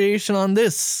slight variation on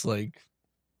this. Like,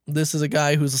 this is a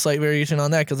guy who's a slight variation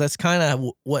on that, because that's kind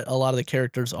of what a lot of the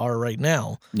characters are right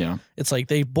now. Yeah. It's like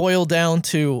they boil down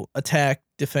to attack,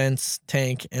 defense,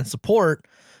 tank, and support.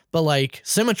 But like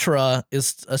Symmetra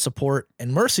is a support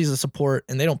and Mercy's a support,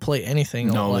 and they don't play anything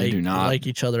they do not like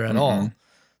each other at all.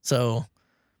 So,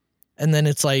 and then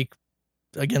it's like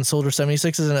again, Soldier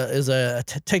 76 is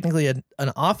technically an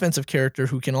offensive character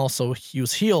who can also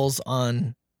use heals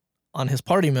on his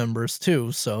party members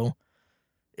too. So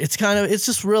it's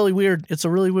just really weird. It's a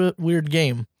really weird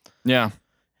game. Yeah.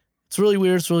 It's really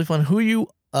weird. It's really fun.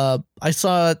 I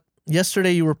saw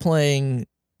yesterday you were playing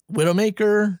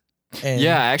Widowmaker and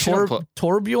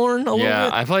Torbjorn a little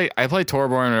bit. I play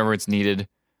Torbjorn whenever it's needed.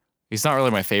 He's not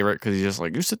really my favorite because he's just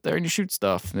like, you sit there and you shoot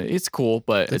stuff. It's cool,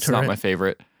 but it's not my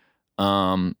favorite.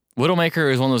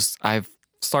 Widowmaker is one of those I've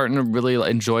starting to really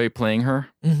enjoy playing her.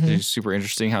 Mm-hmm. She's super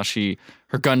interesting how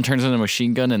her gun turns into a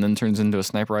machine gun and then turns into a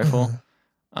sniper rifle.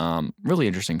 Really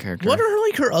interesting character. What are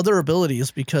her other abilities?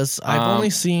 Because I've only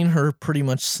seen her pretty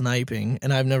much sniping,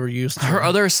 and I've never used her. Her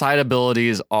other side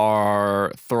abilities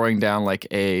are throwing down like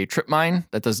a trip mine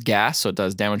that does gas, so it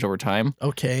does damage over time.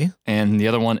 Okay. And the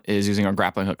other one is using a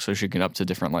grappling hook, so she can get up to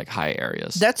different like high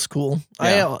areas. That's cool.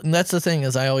 Yeah. That's the thing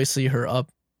is I always see her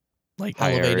up like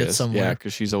high elevated areas. somewhere. Yeah,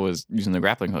 because she's always using the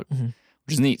grappling hook, Mm-hmm.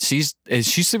 which is neat. She's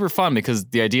super fun because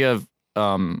the idea of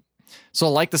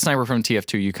so like the sniper from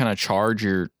TF2, you kind of charge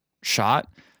your shot,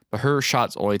 but her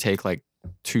shots only take like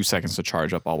 2 seconds to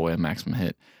charge up all the way to maximum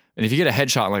hit. And if you get a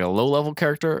headshot on like a low level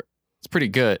character, it's pretty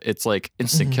good. It's like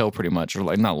instant kill pretty much, or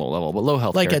like not low level, but low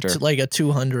health character. Like a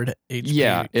 200 HP.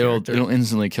 Yeah, character. it'll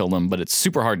instantly kill them, but it's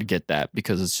super hard to get that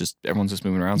because it's just everyone's just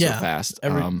moving around so fast.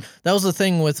 That was the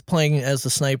thing with playing as the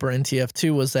sniper in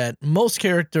TF2 was that most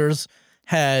characters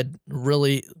had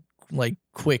really like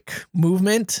quick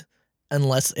movement.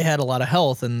 Unless it had a lot of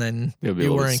health, and then you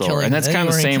weren't killing. And that's kind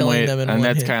of the same way. And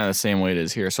that's kind of the same way it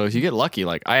is here. So if you get lucky,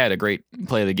 like I had a great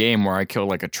play of the game where I killed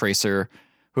like a tracer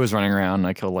who was running around, and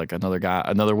I killed like another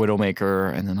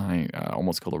Widowmaker, and then I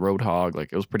almost killed a Roadhog.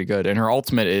 Like it was pretty good. And her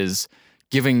ultimate is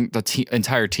giving the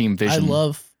entire team vision. I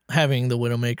love having the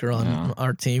Widowmaker on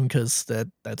our team because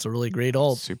that's a really great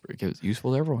ult. It's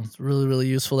useful to everyone. It's really, really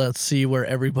useful to see where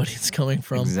everybody's coming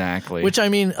from. Exactly. Which I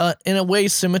mean, in a way,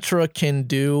 Symmetra can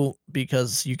do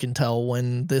because you can tell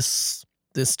when this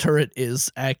turret is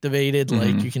activated.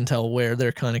 Mm-hmm. Like you can tell where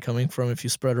they're kind of coming from if you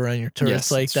spread around your turrets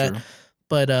like that. True.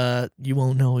 But you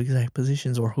won't know exact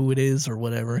positions or who it is or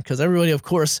whatever because everybody, of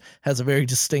course, has a very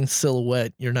distinct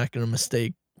silhouette. You're not going to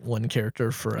mistake one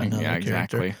character for another character.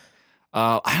 Exactly.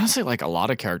 I honestly like a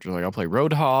lot of characters. Like I'll play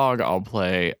Roadhog. I'll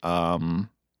play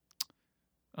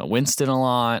Winston a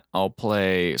lot. I'll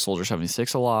play Soldier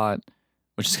 76 a lot,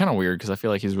 which is kind of weird because I feel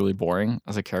like he's really boring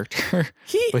as a character.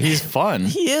 But he's fun.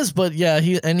 He is, but yeah,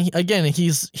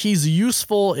 he's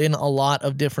useful in a lot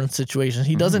of different situations.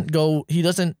 He doesn't go.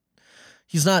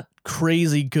 He's not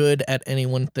crazy good at any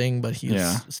one thing, but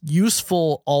he's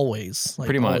useful always. Like,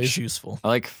 pretty much always useful. I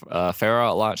like Farah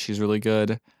a lot. She's really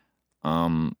good.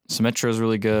 Symmetra is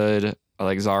really good. I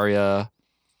like Zarya.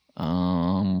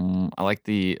 I like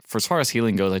for as far as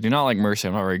healing goes, I do not like Mercy.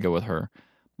 I'm not very good with her,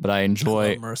 but I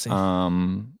enjoy Mercy.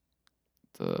 The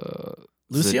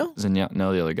Lucio? Zenyatta.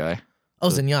 No, the other guy. Oh,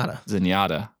 Zenyatta.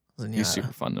 Zenyatta. He's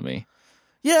super fun to me.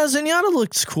 Yeah, Zenyatta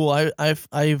looks cool.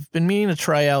 I've been meaning to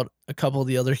try out a couple of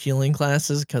the other healing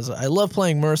classes because I love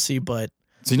playing Mercy, but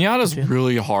Zenyatta's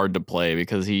really hard to play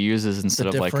because he uses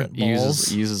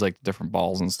he uses like different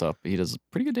balls and stuff, but he does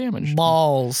pretty good damage.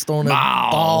 Throwing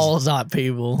balls at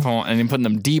people. And then putting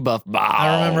them debuff balls.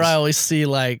 I remember I always see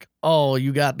like, oh,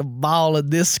 you got the ball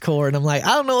of discord. And I'm like,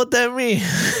 I don't know what that means.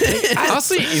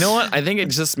 Honestly, you know what? I think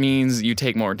it just means you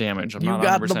take more damage. I'm not 100%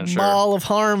 sure. You got the ball of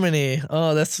harmony.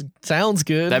 Oh, that sounds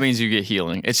good. That means you get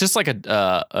healing. It's just like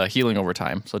a healing over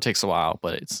time, so it takes a while,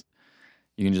 but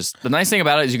you can the nice thing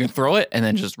about it is you can throw it and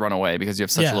then just run away because you have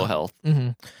such low health.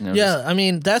 Mm-hmm. I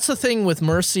mean, that's the thing with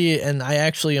Mercy, and I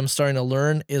actually am starting to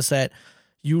learn, is that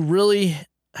you really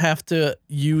have to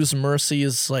use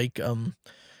Mercy's like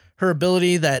her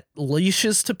ability that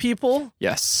leashes to people.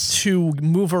 Yes. To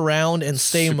move around and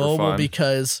stay super mobile fun.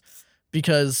 because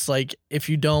like if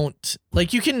you don't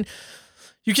like you can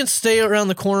stay around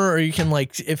the corner, or you can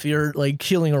like if you're like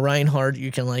killing a Reinhardt,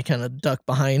 you can like kind of duck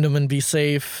behind him and be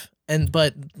safe.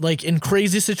 But like in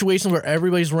crazy situations where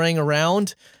everybody's running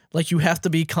around, like you have to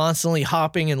be constantly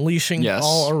hopping and leashing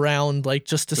all around, like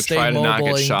just to stay mobile not get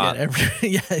and shot.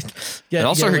 And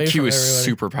also her Q is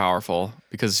super powerful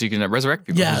because she can resurrect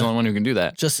people. She's the only one who can do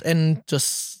that. Just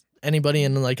anybody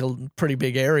in like a pretty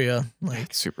big area,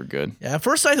 like super good. Yeah, at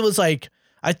first I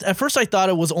thought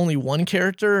it was only one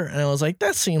character, and I was like,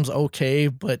 that seems okay.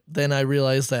 But then I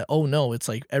realized that, oh no, it's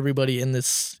like everybody in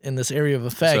this area of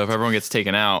effect. So if everyone gets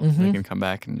taken out, they can come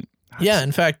back and. Yeah,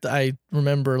 in fact, I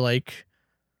remember like,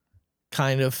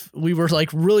 we were like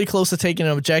really close to taking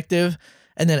an objective,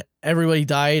 and then everybody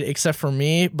died except for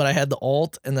me. But I had the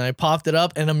ult, and then I popped it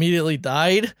up and immediately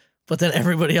died. But then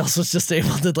everybody else was just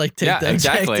able to like take the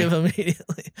objective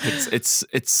immediately. It's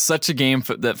such a game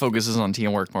that focuses on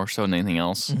teamwork more so than anything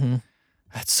else. Mm-hmm.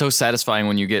 It's so satisfying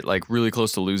when you get like really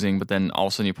close to losing, but then all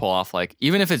of a sudden you pull off like,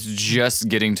 even if it's just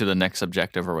getting to the next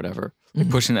objective or whatever, like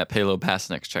pushing that payload past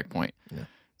the next checkpoint. Yeah.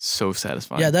 So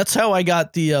satisfying. Yeah, that's how I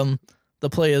got the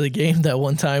play of the game that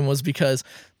one time, was because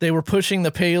they were pushing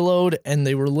the payload and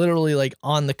they were literally like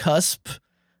on the cusp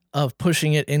of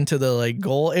pushing it into the like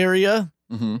goal area.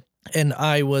 Mm-hmm. And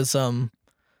I was like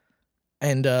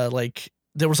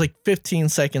there was like 15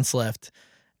 seconds left.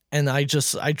 And I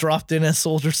dropped in as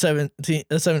Soldier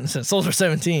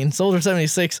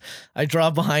 76. I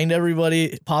dropped behind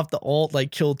everybody, popped the ult,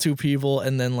 like killed 2 people,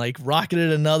 and then like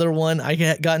rocketed another one. I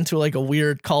got into like a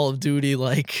weird Call of Duty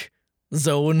like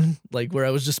zone, like where I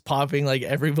was just popping like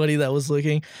everybody that was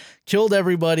looking, killed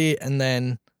everybody, and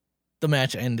then the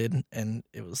match ended. And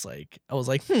it was like, I was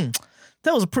like,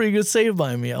 that was a pretty good save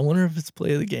by me. I wonder if it's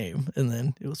play of the game. And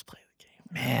then it was play of the game.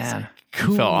 Man, like,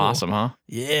 cool. It felt awesome, huh?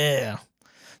 Yeah.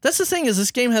 That's the thing, is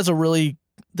this game has TF2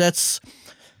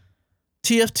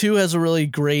 has a really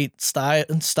great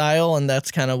style, and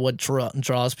that's kind of what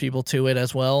draws people to it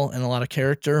as well, and a lot of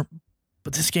character.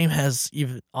 But this game has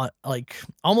even like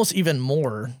almost even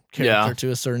more character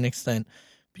to a certain extent,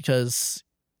 because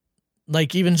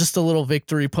like even just the little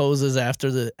victory poses after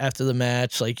the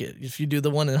match, like if you do the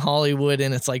one in Hollywood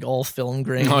and it's like all film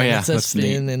grain, it says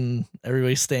spin and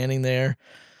everybody's standing there.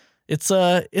 It's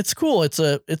cool. It's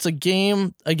a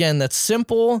game again that's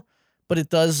simple, but it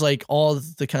does like all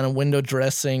the kind of window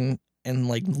dressing and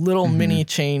like little mini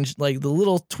change, like the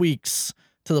little tweaks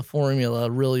to the formula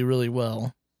really, really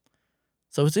well.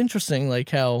 So it's interesting, like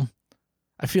how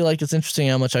I feel like it's interesting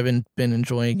how much I've been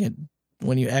enjoying it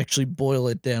when you actually boil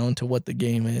it down to what the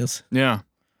game is. Yeah,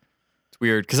 it's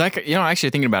weird because actually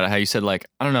thinking about it, how you said like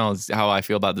I don't know how I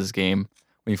feel about this game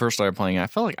when you first started playing it. I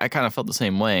felt like I kind of felt the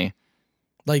same way.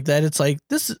 Like that, it's like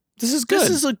this is good.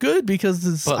 This is a good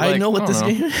because I know what this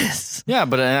game is. Yeah,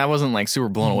 but I wasn't like super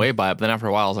blown away by it. But then after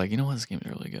a while, I was like, you know what, this game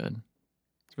is really good.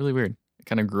 It's really weird. It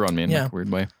kind of grew on me in like a weird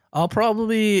way. I'll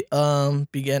probably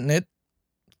be getting it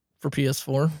for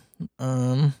PS4.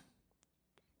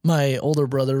 My older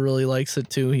brother really likes it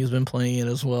too. He's been playing it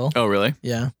as well. Oh, really?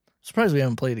 Yeah. Surprised we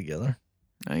haven't played together.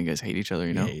 Oh, you guys hate each other,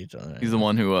 you know? Hate each other. He's the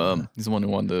one who wanted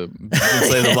to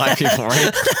slay the black people,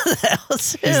 right? That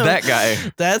was him. He's that guy.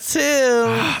 That's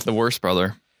him. The worst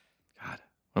brother. God,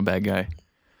 what a bad guy.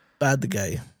 Bad the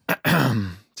guy.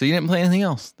 So you didn't play anything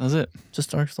else? That was it? Just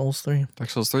Dark Souls 3.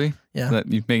 Dark Souls 3? Yeah.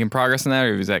 You making progress in that,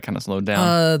 or is that kind of slowed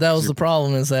down? That was the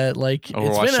problem, is that like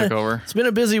Overwatch took over. It's been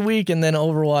a busy week, and then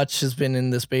Overwatch has been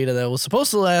in this beta that was supposed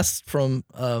to last from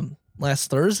last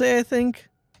Thursday, I think,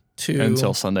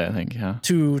 until Sunday, I think, yeah.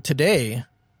 To today.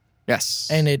 Yes.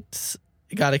 And it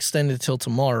got extended till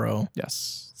tomorrow.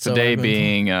 Yes. So today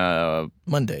being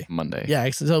Monday. Monday. Yeah.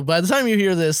 So by the time you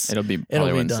hear this, it'll be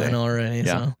Wednesday. Done already.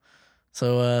 Yeah.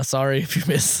 So sorry if you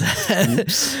missed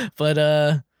that.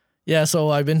 But yeah, so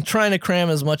I've been trying to cram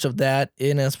as much of that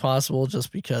in as possible,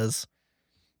 just because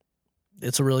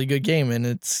it's a really good game, and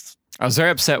I was very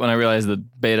upset when I realized the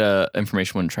beta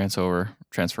information wouldn't transfer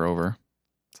over.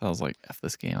 So I was like, F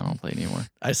this game, I don't play anymore.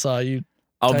 I saw you.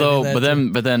 But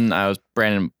then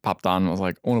Brandon popped on and was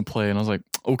like, I want to play, and I was like,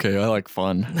 okay, I like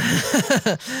fun.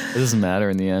 It doesn't matter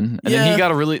in the end. And then he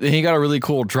got a really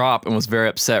cool drop and was very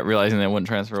upset realizing that it wouldn't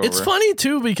transfer over. It's funny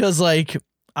too, because like you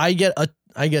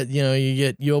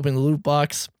open the loot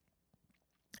box,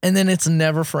 and then it's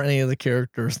never for any of the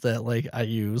characters that like I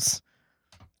use.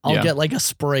 I'll get like a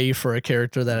spray for a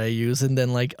character that I use, and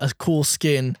then like a cool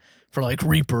skin for like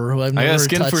Reaper, who I've never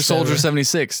touched. I got a skin for Soldier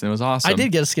 76, and it was awesome. I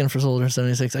did get a skin for Soldier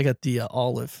 76. I got the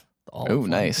olive. Oh,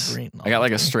 nice. I got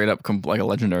like a straight up, like a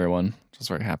legendary one. Which I was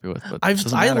very happy with. But I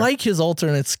like his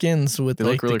alternate skins with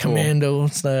like really the commando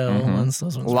style ones.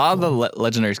 Those ones a lot of the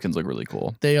legendary skins look really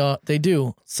cool. They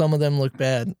do. Some of them look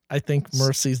bad. I think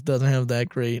Mercy's doesn't have that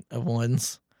great of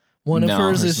ones. One of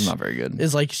hers is not very good.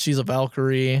 Is like she's a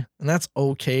Valkyrie, and that's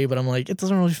okay, but I'm like, it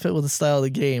doesn't really fit with the style of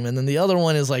the game. And then the other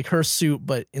one is like her suit,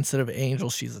 but instead of angel,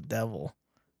 she's a devil.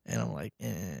 And I'm like,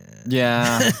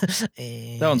 yeah,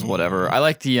 that one's whatever. I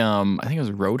like the I think it was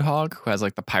Roadhog, who has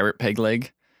like the pirate peg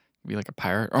leg, be like a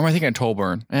pirate. Or am I thinking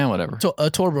Torbjorn? Whatever.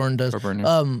 Torbjorn does.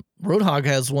 Roadhog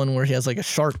has one where he has like a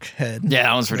shark head. Yeah,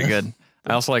 that one's pretty good.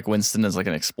 I also like Winston as like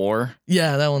an explorer.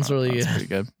 Yeah, that one's really good. Pretty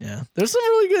good. Yeah, there's some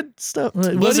really good stuff.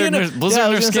 Blizzard and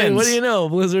their skins. What do you know?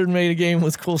 Blizzard made a game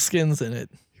with cool skins in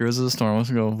it. Heroes of the Storm. Let's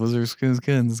go. Blizzard skins.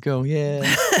 Let's go.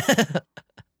 Yeah.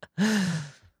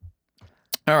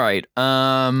 All right.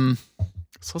 So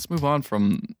let's move on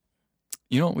from.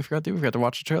 You know what we forgot to do? We forgot to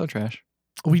watch the trailer trash.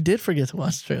 We did forget to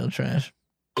watch Trailer Trash.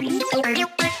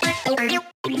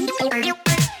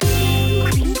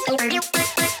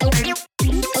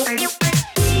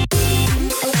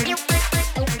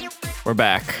 We're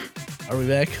back. Are we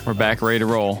back? We're back, ready to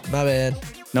roll. My bad.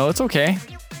 No, it's okay.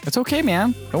 It's okay,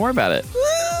 man. Don't worry about it.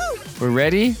 We're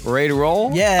ready. We're ready to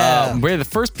roll. Yeah. The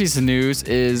first piece of news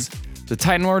is the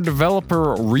Titan War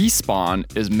developer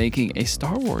Respawn is making a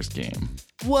Star Wars game.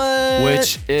 What?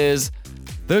 Which is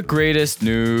the greatest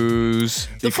news.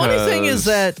 The funny thing is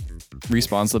that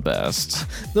Respawn's the best.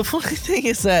 The funny thing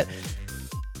is that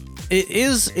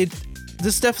this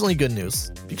is definitely good news,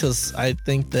 because I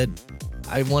think that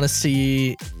I want to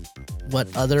see what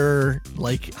other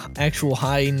like actual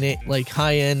high-end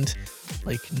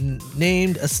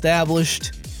named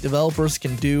established developers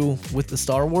can do with the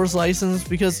Star Wars license,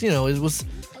 because it was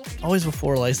always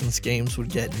before licensed games would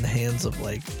get in the hands of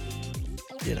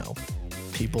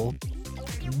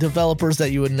developers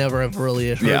that you would never have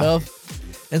really heard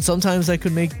of, and sometimes that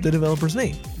could make the developer's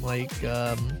name, like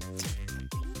I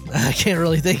can't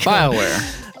really think.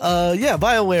 BioWare.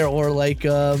 BioWare, or like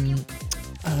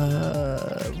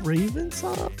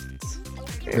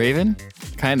Ravensoft. Raven,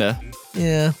 kinda.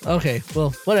 Yeah. Okay.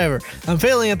 Well, whatever. I'm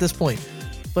failing at this point,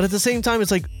 but at the same time,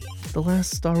 it's like the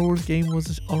last Star Wars game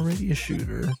was already a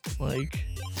shooter. Like.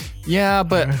 Yeah,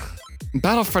 but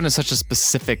Battlefront is such a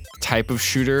specific type of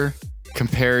shooter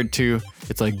compared to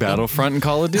it's like Battlefront and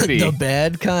Call of Duty. The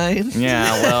bad kind. Yeah,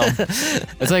 well,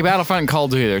 it's like Battlefront and Call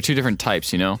of Duty. They're two different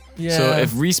types, Yeah. So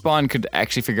if Respawn could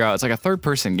actually figure out, it's like a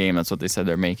third-person game. That's what they said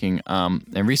they're making. And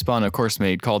Respawn, of course,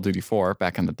 made Call of Duty 4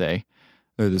 back in the day.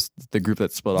 The group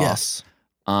that split off.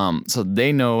 So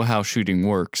they know how shooting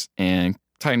works, and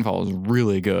Titanfall is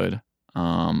really good. So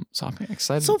I'm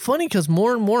excited. It's so funny because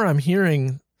more and more I'm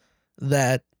hearing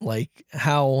that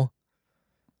how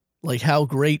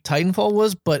great Titanfall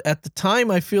was, but at the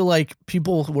time I feel like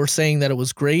people were saying that it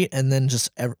was great, and then just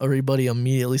everybody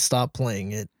immediately stopped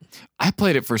playing it. I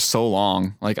played it for so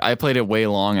long. I played it way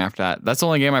long after that. That's the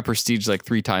only game I prestiged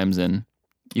 3 times in,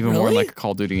 even more than a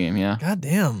Call of Duty game. Yeah. God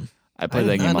damn. I played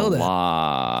that game a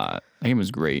lot. That game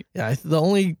was great. Yeah, the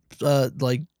only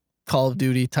Call of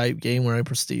Duty type game where I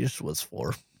prestiged was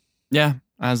 4. Yeah,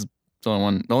 as the only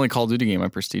one. The only Call of Duty game I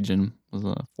prestiged in was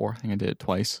 4. I think I did it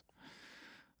twice.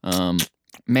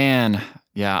 Man,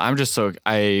 yeah, I'm just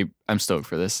I'm stoked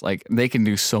for this. They can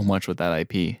do so much with that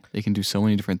IP. They can do so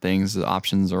many different things. The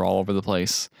options are all over the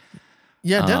place.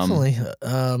 Yeah, definitely.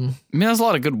 There's a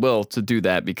lot of goodwill to do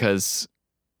that, because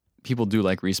people do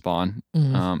like Respawn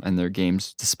and their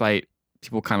games, despite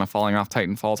people kind of falling off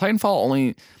Titanfall. Titanfall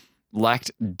only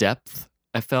lacked depth,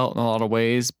 I felt, in a lot of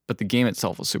ways, but the game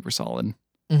itself was super solid.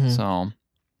 So, I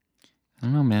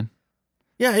don't know, man.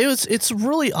 Yeah, it's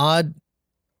really odd.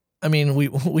 I mean,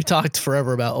 we talked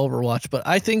forever about Overwatch, but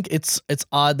I think it's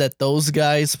odd that those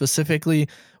guys specifically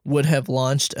would have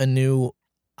launched a new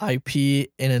IP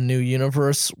in a new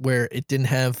universe where it didn't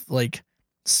have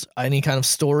any kind of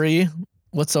story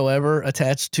whatsoever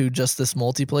attached to just this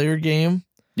multiplayer game.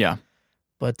 Yeah.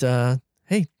 But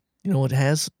hey, you know what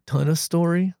has a ton of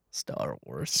story? Star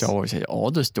Wars. Star Wars has all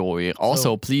the story.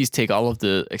 Also, please take all of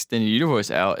the extended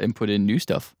universe out and put in new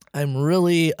stuff. I'm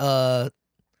really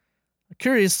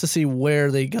curious to see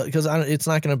where they go, because it's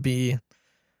not going to be.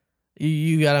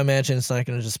 You gotta imagine it's not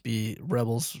going to just be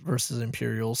Rebels versus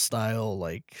Imperial style,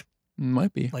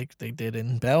 might be like they did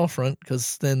in Battlefront,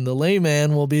 because then the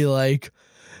layman will be like,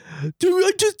 dude,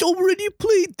 I just already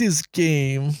played this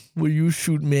game where you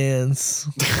shoot mans.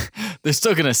 They're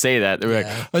still gonna say that. They're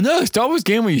like, another Star Wars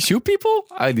game where you shoot people?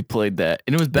 I already played that,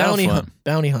 and it was Battlefront.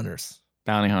 Bounty hunters.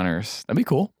 That'd be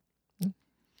cool.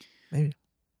 Maybe.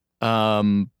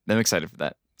 I'm excited for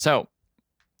that. So,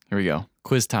 here we go.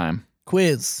 Quiz time.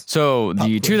 Quiz. So,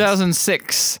 the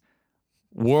 2006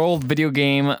 World Video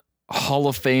Game Hall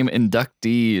of Fame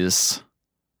inductees.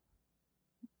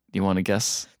 You want to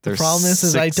guess? The problem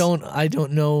is I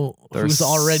don't know who's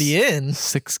already in.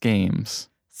 6 games.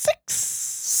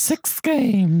 6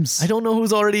 games. I don't know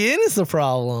who's already in is the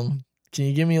problem. Can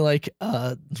you give me a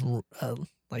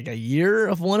year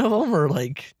of one of them, or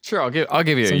Sure, I'll give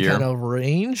you a year. Some kind of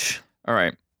range. All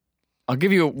right. I'll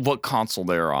give you what console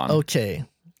they're on. Okay.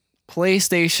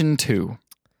 PlayStation 2.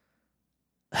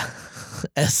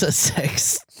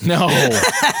 SSX. No. No.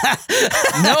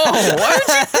 Why would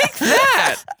you think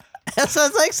that?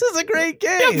 SSX is a great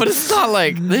game. Yeah, but it's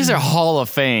not these are Hall of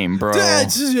Fame, bro.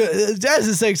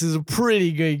 SSX is a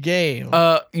pretty good game.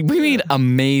 We mean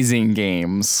amazing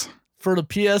games. For the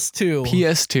PS2.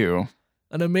 PS2.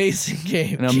 An amazing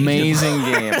game. An amazing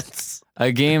game.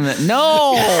 A game that...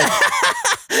 No!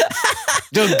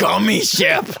 The gummy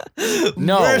ship.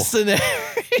 No. Mercenary.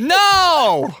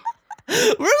 No.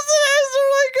 Mercenaries are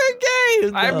like good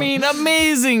games. I mean,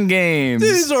 amazing games.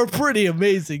 These are pretty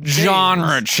amazing games.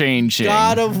 Genre changing.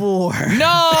 God of War.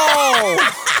 No.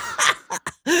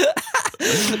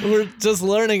 We're just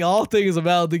learning all things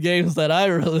about the games that I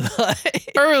really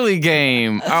like. Early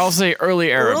game. I'll say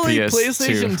early era Early PS2.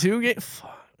 PlayStation 2 game.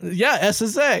 Yeah,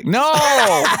 SSX. No.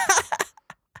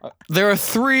 There are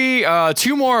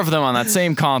two more of them on that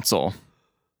same console.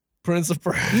 Prince of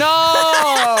Persia.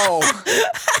 No.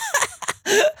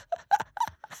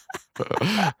 Come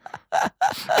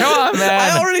on, man.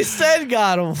 I already said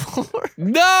God of War.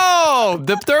 No.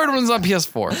 The third one's on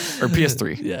PS4 or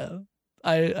PS3. Yeah.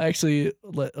 I actually,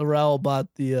 Raul bought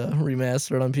the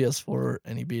remastered on PS4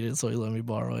 and he beat it, so he let me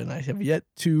borrow it, and I have yet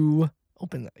to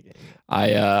open that game.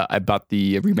 I bought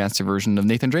the remastered version of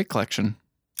Nathan Drake Collection.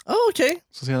 Oh, okay.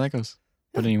 So see how that goes.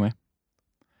 But anyway.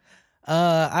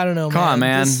 I don't know, Come on,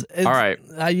 man. All right.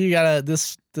 You gotta,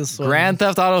 this one. Grand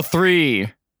Theft Auto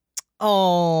 3.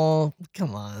 Oh,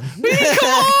 come on. Come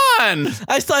on.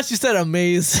 I thought you said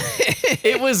amazing.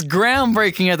 It was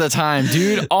groundbreaking at the time,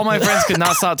 dude. All my friends could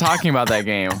not stop talking about that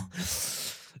game.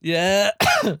 Yeah.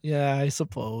 Yeah, I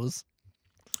suppose.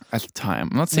 At the time.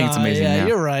 I'm not saying it's amazing now.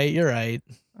 You're right. You're right.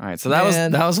 All right, so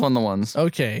that was one of the ones.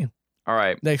 Okay. All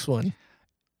right. Next one.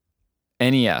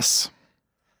 NES.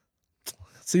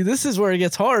 See, this is where it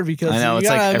gets hard because I know, you it's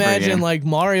gotta like every imagine game. like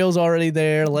Mario's already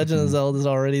there, Legend of Zelda's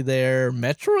already there,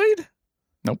 Metroid?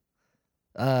 Nope.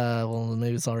 Well,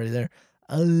 maybe it's already there.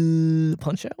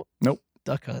 Punch Out? Nope.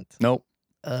 Duck Hunt? Nope.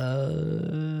 Let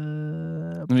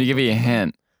me give you a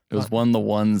hint. It was one of the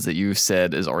ones that you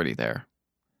said is already there.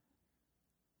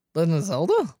 Legend of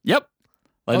Zelda? Yep.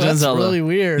 Legend that's of Zelda. Really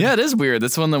weird. Yeah, it is weird.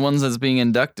 That's one of the ones that's being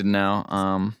inducted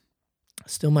now.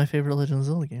 Still my favorite Legend of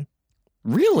Zelda game.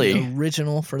 Really? The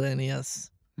original for the NES.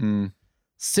 Mm.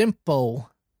 Simple.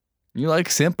 You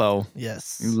like Simple.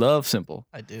 Yes. You love Simple.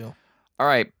 I do. All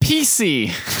right,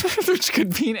 PC, which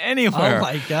could mean anywhere. Oh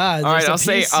my god! All right, I'll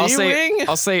say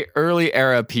early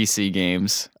era PC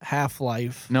games.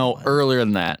 Half-Life. No, earlier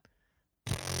than that.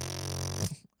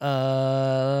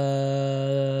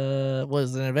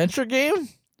 Was it an adventure game?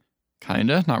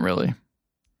 Kinda, not really.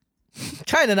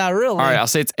 Kinda, not really. All right, I'll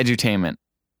say it's edutainment.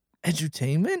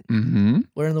 Edutainment? Mm-hmm.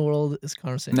 Where in the world is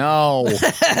Conversation? No.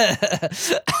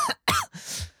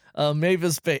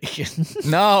 Mavis Bacon.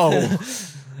 No.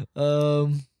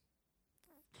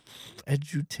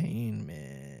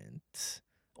 Edutainment.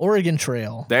 Oregon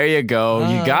Trail. There you go.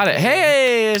 You got it.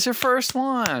 Hey, it's your first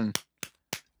one.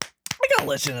 I got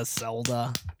Legend of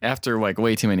Zelda. After like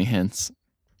way too many hints.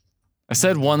 I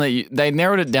said one that they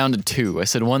narrowed it down to two. I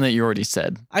said one that you already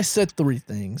said. I said three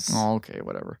things. Oh, okay,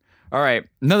 whatever. All right,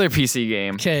 another PC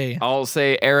game. Okay. I'll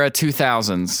say era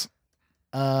 2000s.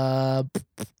 Knights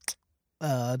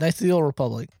of the Old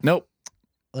Republic. Nope.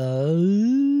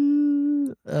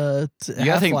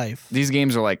 Half-Life. These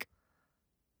games are like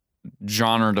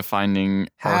genre defining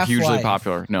or hugely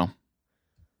popular. No.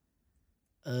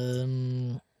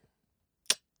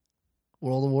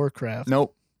 World of Warcraft.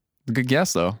 Nope. Good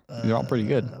guess though. You're all pretty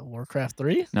good. Warcraft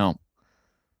 3? No.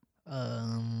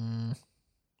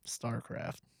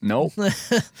 StarCraft. Nope.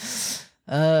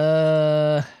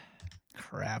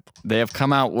 Crap. They have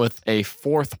come out with a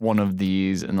fourth one of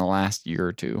these in the last year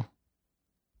or two.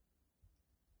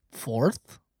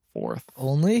 Fourth?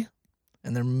 Only?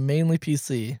 And they're mainly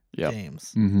PC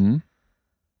games. Mm-hmm.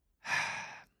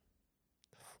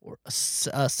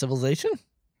 Civilization?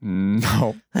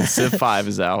 No. Civ 5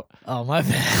 is out. Oh, my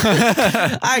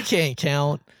bad. I can't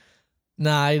count.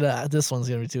 Nah, this one's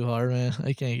going to be too hard, man.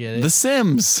 I can't get it. The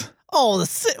Sims. Oh,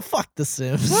 fuck the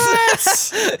Sims.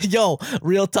 What? Yo,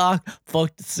 real talk,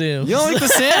 fuck the Sims. You don't like the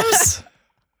Sims?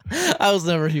 I was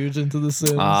never huge into the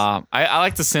Sims. I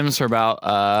like the Sims for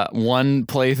about one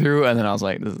playthrough, and then I was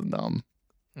like, this is dumb.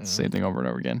 Same thing over and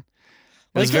over again.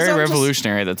 It was very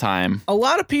revolutionary at the time. A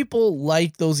lot of people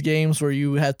like those games where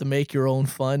you have to make your own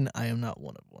fun. I am not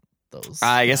one of those.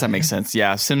 I guess that makes sense.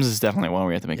 Yeah, Sims is definitely one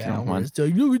where you have to make your own fun. It's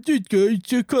like, look at this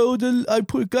guy. I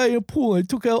put a guy in a pool. I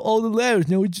took out all the ladders.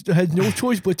 Now he just had no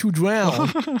choice but to drown.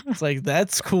 It's like,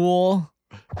 that's cool.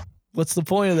 What's the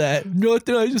point of that?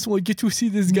 Nothing. I just want to get to see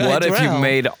this guy What drown. if you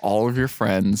made all of your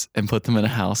friends and put them in a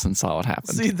house and saw what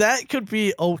happened? See, that could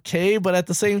be okay, but at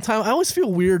the same time, I always feel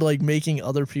weird like making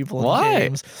other people in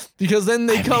games because then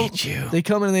they come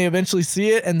and they eventually see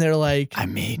it and they're like, "I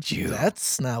made you."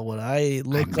 That's not what I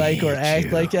look like or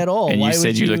act like at all. And why you said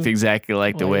would you looked exactly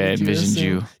like the way I envisioned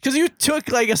you. Because you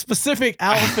took like a specific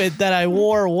outfit that I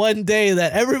wore one day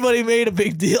that everybody made a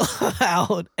big deal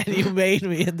about, and you made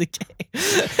me in the game.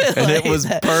 And it was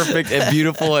perfect and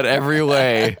beautiful in every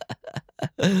way.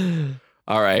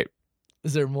 All right.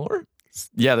 Is there more?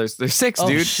 Yeah, there's 6, Oh,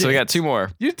 dude. shit. So we got 2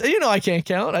 more. You know I can't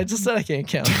count. I just said I can't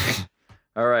count.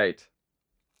 All right.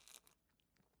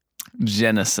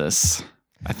 Genesis.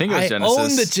 I think it was Genesis. I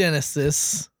own the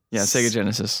Genesis. Yeah, Sega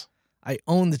Genesis. I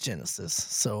own the Genesis,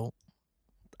 so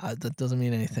that doesn't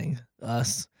mean anything.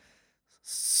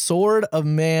 Sword of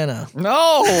Mana.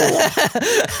 No.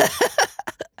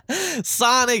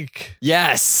 Sonic.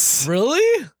 Yes.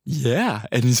 Really? Yeah,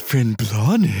 and his friend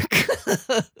Blonick.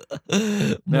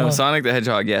 No, Sonic the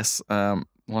Hedgehog. Yes,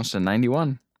 launched in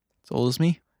 '91. As old as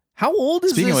me. How old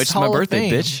is Speaking this of which, it's Hall my of birthday,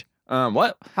 Fame? bitch.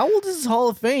 What? How old is this Hall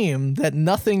of Fame that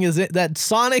nothing is in, that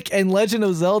Sonic and Legend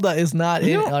of Zelda is not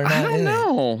in? I don't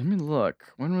know. Let me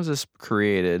look. When was this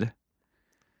created?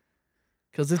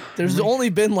 Because there's only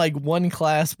been like one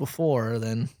class before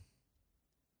then.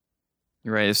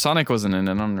 You're right. If Sonic wasn't in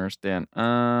it, I don't understand.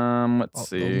 Let's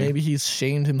see. Maybe he's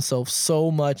shamed himself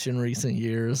so much in recent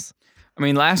years. I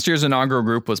mean, last year's inaugural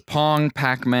group was Pong,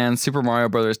 Pac-Man, Super Mario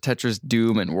Brothers, Tetris,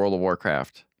 Doom, and World of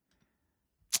Warcraft.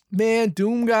 Man,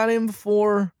 Doom got in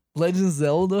before Legend of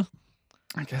Zelda.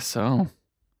 I guess so.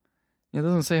 Yeah, it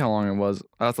doesn't say how long it was.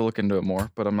 I'll have to look into it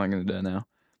more, but I'm not going to do it now.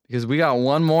 Because we got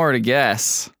one more to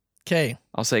guess. Okay.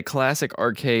 I'll say classic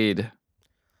arcade.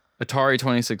 Atari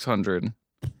 2600.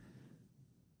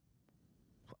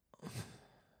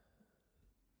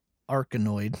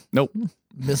 Arkanoid. Nope.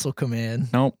 Missile Command.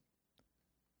 Nope.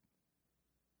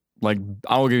 Like,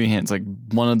 I will give you hints. Like,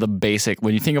 one of the basic,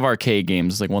 when you think of arcade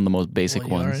games, it's like one of the most basic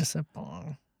ones.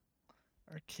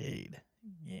 Arcade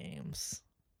games.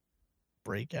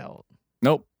 Breakout.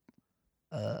 Nope.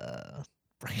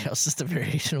 Breakout's just a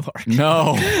variation of arcade.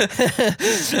 No.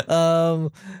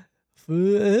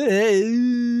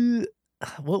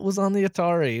 What was on the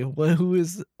Atari? Who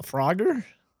is Frogger?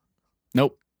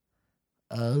 Nope.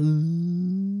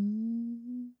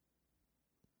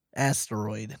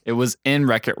 Asteroid. It was in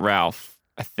Wreck-It Ralph,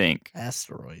 I think.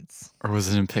 Asteroids. Or was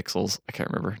it in Pixels? I can't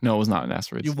remember. No, it was not in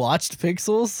Asteroids. You watched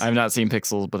Pixels? I have not seen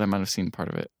Pixels, but I might have seen part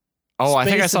of it. Oh, I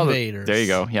think I Space saw Invaders. There you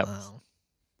go. Yep. Wow.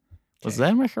 Was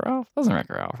that in Wreck-It Ralph? That wasn't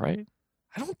Wreck-It Ralph, right?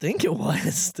 I don't think it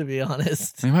was, to be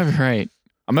honest. You might be right.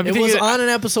 I might be It thinking was on an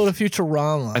episode of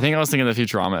Futurama. I think I was thinking of the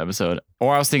Futurama episode.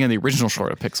 Or I was thinking of the original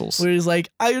short of Pixels. Where he's like,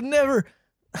 I could never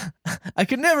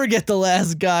get the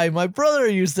last guy. My brother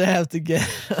used to have to get.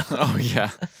 Oh, yeah.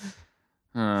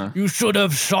 You should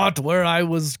have shot where I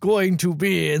was going to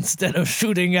be instead of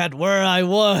shooting at where I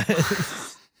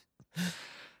was.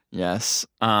 Yes.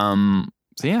 So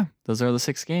yeah, those are the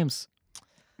 6 games.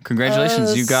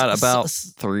 Congratulations, you got about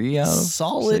 3 out of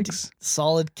 6.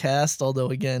 Solid cast.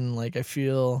 Although again, like I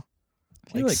feel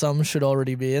like some should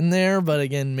already be in there, but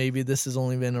again, maybe this has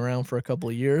only been around for a couple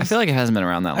of years. I feel like it hasn't been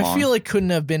around that long. I feel it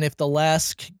couldn't have been if the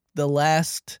last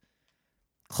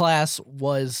class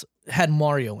had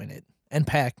Mario in it and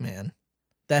Pac-Man.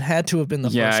 That had to have been the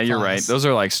first class. Yeah, you're right. Those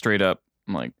are like straight up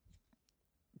like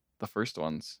the first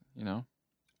ones, you know.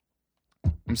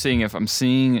 I'm seeing if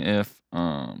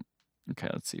okay,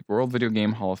 let's see. World Video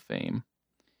Game Hall of Fame.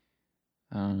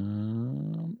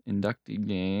 Inductee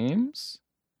games.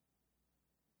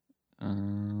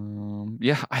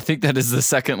 Yeah, I think that is the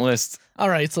second list. All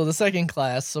right, so the second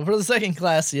class. So for the second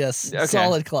class, yes, Okay.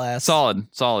 solid class.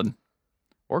 Solid.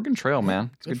 Oregon Trail,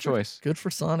 man. It's a good choice. Good for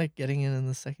Sonic getting in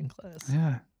the second class.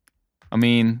 Yeah. I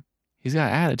mean, he's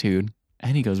got attitude,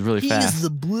 and he goes really fast. He's the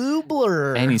blue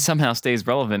blur. And he somehow stays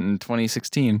relevant in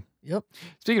 2016. Yep.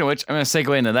 Speaking of which, I'm going to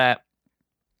segue into that.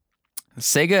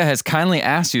 Sega has kindly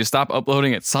asked you to stop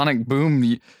uploading its Sonic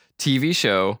Boom TV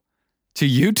show to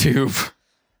YouTube.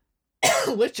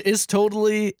 Which is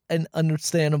totally an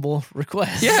understandable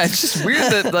request. Yeah, it's just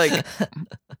weird that like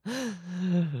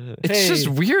it's just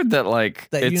weird that like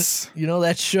that it's you know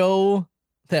that show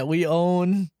that we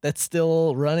own that's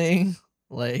still running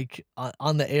like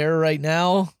on the air right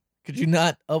now. Could you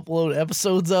not upload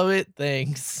episodes of it?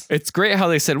 Thanks. It's great how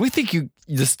they said, we think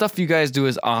the stuff you guys do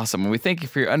is awesome, and we thank you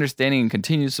for your understanding and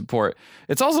continued support.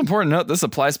 It's also important to note this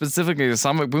applies specifically to the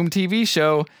Sonic Boom TV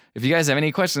show. If you guys have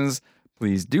any questions,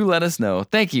 please do let us know.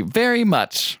 Thank you very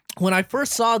much. When I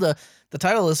first saw the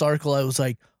title of this article, I was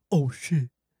like, oh shit,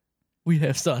 we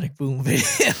have Sonic Boom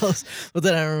videos. But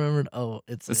then I remembered,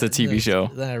 it's a TV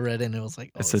show. Then I read it and it was like,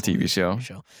 it's a TV show,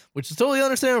 which is totally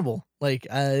understandable. Like,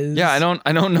 yeah, I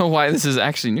don't know why this is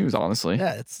actually news, honestly.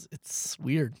 Yeah, it's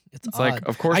weird. It's odd. Like,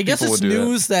 of course, I guess people it's would do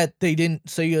news that they didn't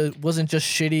say it wasn't just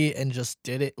shitty and just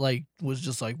did it. Like, was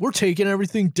just like, we're taking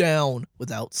everything down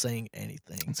without saying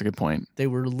anything. That's a good point. They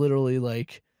were literally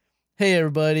like, hey,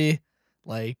 everybody,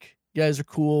 like, you guys are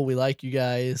cool. We like you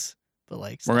guys. but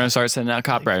like we're gonna start sending out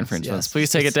copyright infringements. Please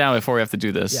take it down before we have to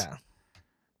do this. Yeah,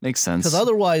 makes sense. Because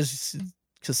otherwise,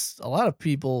 because a lot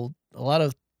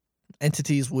of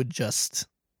entities would just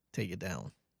take it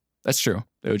down. That's true.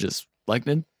 They would just like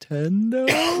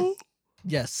Nintendo.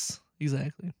 Yes,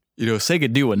 exactly.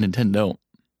 Sega do what Nintendo don't.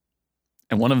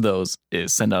 And one of those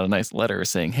is send out a nice letter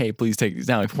saying, hey, please take these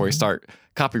down before you start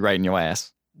copyrighting your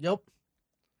ass. Yep.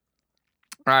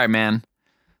 All right, man.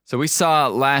 So we saw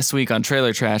last week on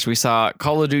Trailer Trash, we saw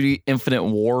Call of Duty Infinite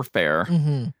Warfare,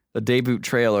 the debut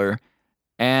trailer.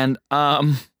 And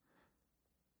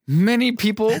many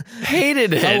people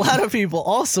hated it. A lot of people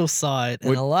also saw it,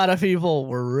 and a lot of people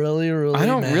were really, really mad.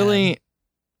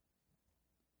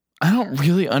 I don't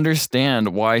really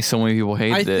understand why so many people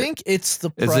hated it. I think it's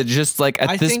the Is it just like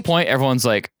at this point everyone's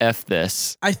like, F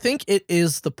this? I think it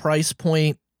is the price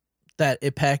point that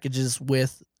it packages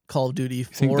with Call of Duty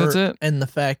 4 think that's it? And the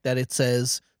fact that it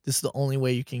says this is the only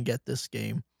way you can get this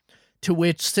game. To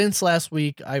which, since last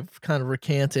week, I've kind of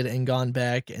recanted and gone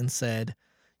back and said,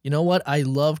 you know what? I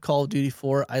love Call of Duty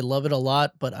 4. I love it a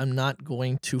lot, but I'm not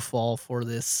going to fall for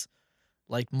this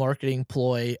like marketing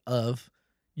ploy of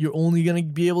you're only going to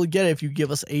be able to get it if you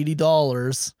give us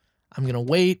 $80. I'm going to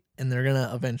wait, and they're going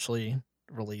to eventually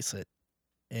release it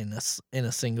in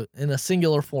a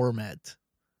singular format.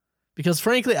 Because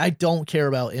frankly, I don't care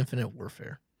about Infinite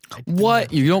Warfare.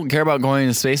 What? You don't care about going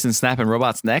into space and snapping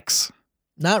robots' necks?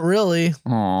 Not really.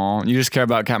 Aw, you just care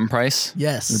about Captain Price?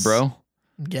 Yes. Your bro?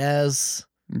 Gaz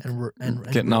and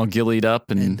getting all gillied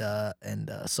up and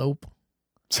soap.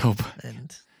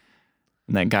 And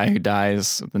that guy who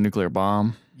dies with the nuclear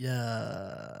bomb.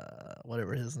 Yeah,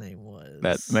 whatever his name was.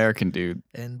 That American dude.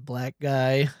 And black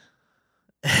guy.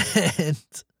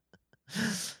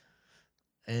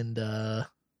 and the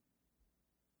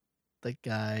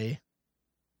guy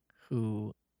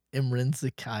who Imran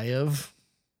Zakayev.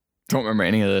 Don't remember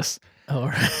any of this. All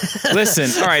right. Listen,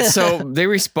 all right. So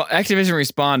Activision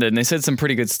responded and they said some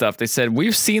pretty good stuff. They said,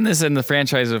 we've seen this in the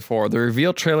franchise before. The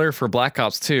reveal trailer for Black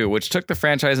Ops 2, which took the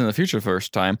franchise in the future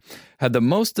first time, had the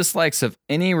most dislikes of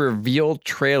any reveal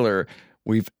trailer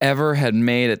we've ever had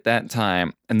made at that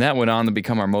time. And that went on to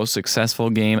become our most successful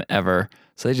game ever.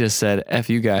 So they just said, F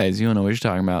you guys. You don't know what you're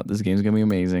talking about. This game's going to be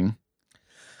amazing.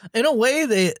 In a way,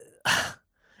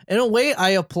 I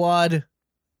applaud.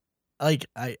 Like,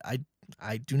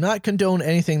 I do not condone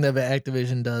anything that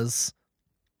Activision does.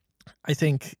 I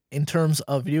think in terms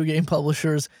of video game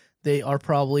publishers, they are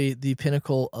probably the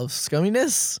pinnacle of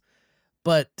scumminess.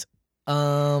 But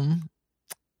I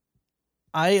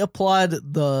applaud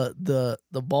the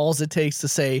balls it takes to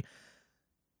say,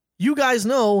 you guys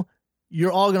know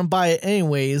you're all gonna buy it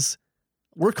anyways.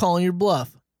 We're calling your bluff.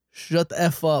 Shut the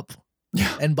F up.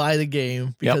 Yeah. And buy the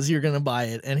game because you're gonna buy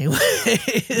it anyway.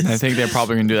 I think they're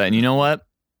probably gonna do that. And you know what?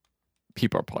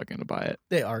 People are probably gonna buy it.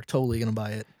 They are totally gonna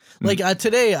buy it. Like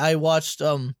today, I watched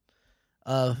a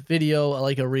video,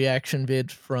 like a reaction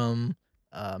vid from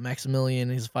Maximilian,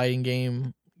 his fighting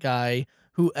game guy,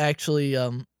 who actually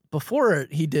before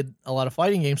he did a lot of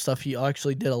fighting game stuff, he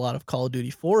actually did a lot of Call of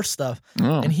Duty 4 stuff,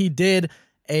 and he did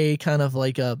a kind of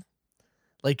like a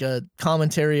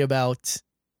commentary about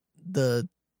the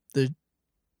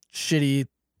shitty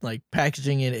like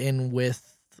packaging it in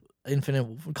with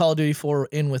Call of Duty 4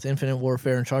 in with Infinite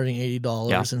Warfare and charging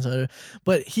 $80 and so.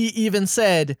 But he even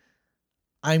said,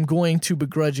 "I'm going to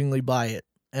begrudgingly buy it,"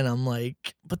 and I'm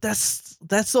like, "But that's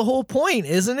the whole point,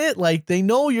 isn't it? Like they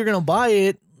know you're gonna buy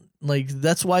it. Like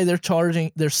that's why they're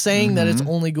charging. They're saying that it's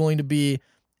only going to be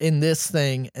in this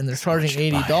thing, and they're charging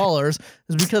 $80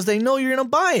 is because they know you're gonna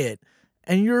buy it."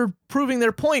 And you're proving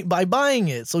their point by buying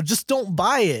it. So just don't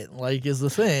buy it, like, is the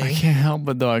thing. I can't help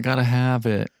it, though. I gotta have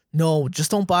it. No,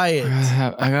 just don't buy it.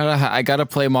 I gotta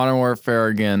play Modern Warfare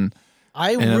again.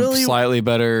 A slightly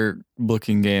better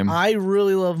looking game. I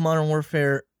really love Modern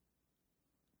Warfare,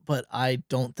 but I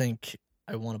don't think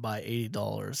I want to buy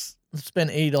 $80. Spend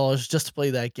 $80 just to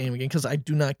play that game again because I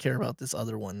do not care about this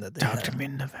other one that they have. Talk to me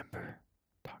in November.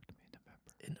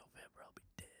 In November, I'll be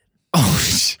dead. Oh,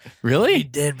 really? I'll be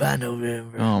dead by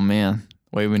November. Oh man,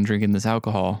 why have you been drinking this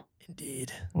alcohol?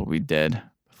 Indeed. We'll be dead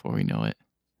before we know it.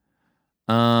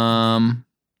 I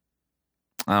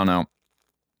don't know.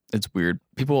 It's weird.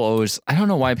 People always, I don't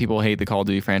know why people hate the Call of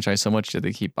Duty franchise so much that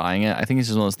they keep buying it. I think it's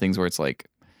just one of those things where it's like,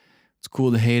 it's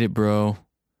cool to hate it, bro.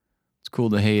 It's cool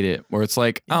to hate it. Where it's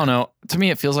like, I don't know. To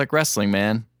me, it feels like wrestling,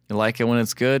 man. You like it when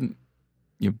it's good.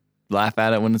 You laugh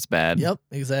at it when it's bad. Yep,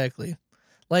 exactly.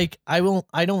 Like, I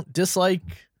don't dislike,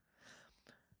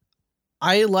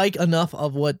 I like enough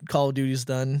of what Call of Duty's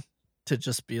done to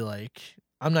just be like,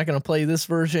 I'm not going to play this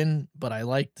version, but I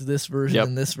liked this version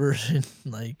and this version.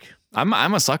 Like,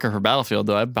 I'm a sucker for Battlefield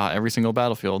though. I bought every single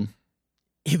Battlefield.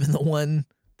 Even the one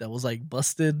that was like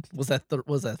busted. Was that 4?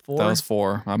 That was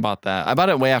 4. I bought that. I bought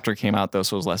it way after it came out though,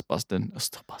 so it was less busted. It was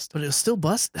still busted. But it was still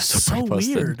busted. That's so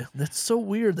weird. That's so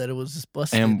weird that it was just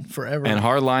busted forever. And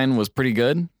Hardline was pretty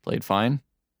good. Played fine.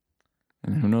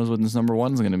 And who knows what this number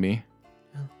 1's going to be.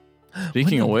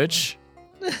 Speaking of which,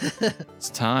 it's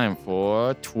time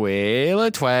for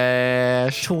Trailer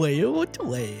Trash. Trailer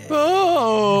Trash.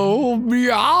 Oh,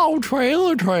 meow,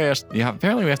 Trailer Trash. Yeah,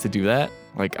 apparently we have to do that.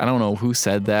 Like, I don't know who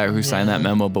said that or who signed that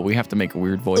memo, but we have to make a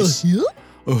weird voice.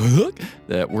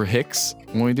 That we're Hicks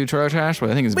when we do Trailer Trash, but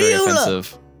I think it's very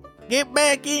offensive. Get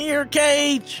back in your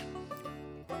cage.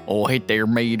 Oh, hey there,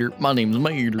 Mater. My name's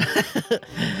Mater.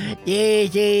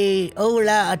 Yeah.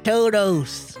 Hola a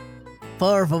todos.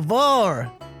 Por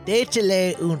favor,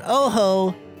 déchale un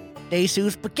ojo de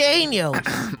sus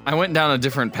pequeños. I went down a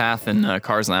different path in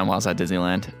Cars Land while I was at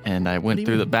Disneyland, and I went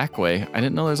through the back way. I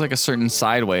didn't know there's like a certain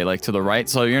side way, like to the right.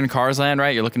 So you're in Cars Land,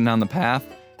 right? You're looking down the path.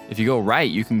 If you go right,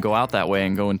 you can go out that way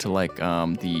and go into like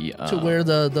the... to where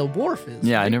the wharf is.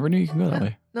 Yeah, right? I never knew you could go that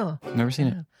way. No. I've never seen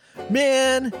it.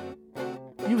 Man,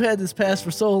 you've had this pass for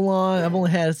so long. I've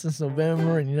only had it since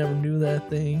November, and you never knew that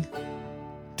thing.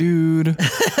 Dude,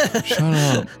 shut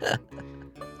up.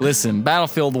 Listen,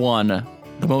 Battlefield 1,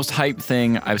 the most hyped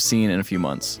thing I've seen in a few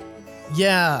months.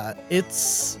 Yeah,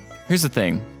 it's... Here's the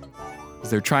thing.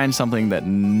 They're trying something that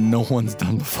no one's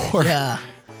done before. Yeah.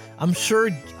 I'm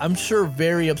sure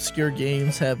very obscure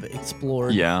games have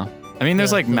explored. Yeah. I mean,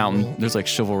 there's like there's like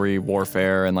Chivalry,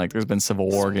 Warfare, and like there's been Civil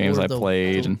War games I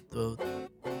played. The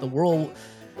world...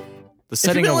 The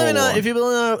setting of World War. If you've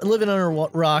been living under a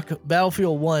rock,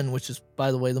 Battlefield 1, which is,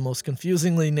 by the way, the most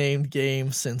confusingly named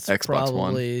game since Xbox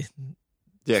probably... One.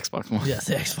 The Xbox One. Yes,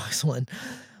 the Xbox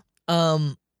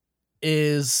One.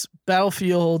 Is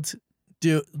Battlefield's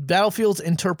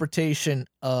interpretation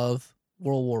of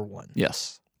World War One.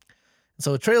 Yes.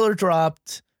 So a trailer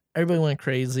dropped, everybody went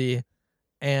crazy,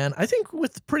 and I think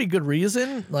with pretty good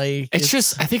reason. Like I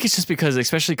think it's just because,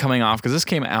 especially coming off, because this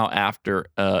came out after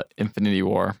Infinity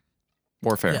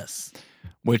Warfare. Yes.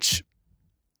 Which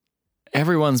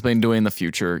everyone's been doing in the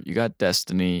future. You got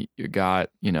Destiny, you got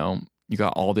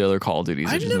all the other Call of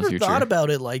Duties in the future. I never thought about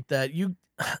it like that.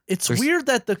 It's weird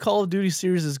that the Call of Duty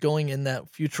series is going in that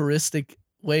futuristic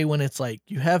way when it's like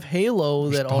you have Halo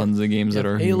that tons of games that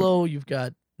are Halo, you've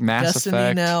got Mass Destiny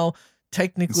Effect now.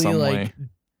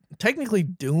 Technically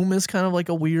Doom is kind of like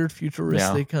a weird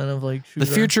futuristic kind of like shooter.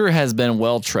 The future has been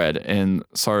well tread and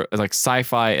like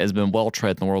sci-fi has been well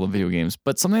tread in the world of video games,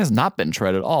 but something that's not been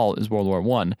tread at all is World War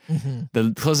One. Mm-hmm.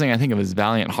 The closest thing I think of is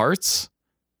Valiant Hearts,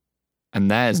 and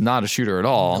that is not a shooter at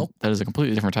all. Nope. That is a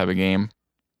completely different type of game.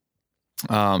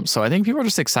 So I think people are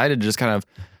just excited to just kind of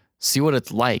see what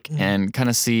it's like and kind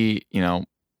of see,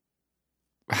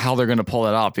 how they're going to pull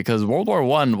it off, because World War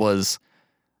One was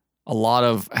a lot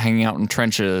of hanging out in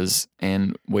trenches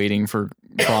and waiting for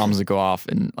bombs to go off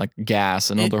and like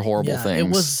gas and other horrible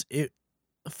things.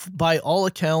 By all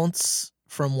accounts,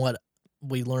 from what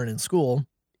we learned in school,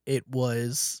 it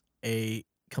was a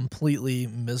completely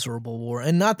miserable war.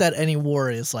 And not that any war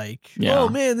is like, oh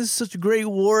man, this is such a great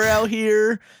war out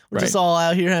here. We're just all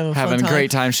out here having a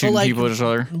great time shooting people at each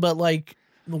other. But like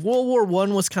World War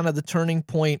One was kind of the turning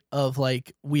point of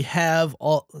like, we have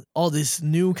all this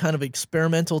new kind of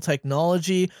experimental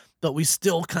technology, but we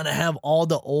still kind of have all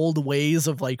the old ways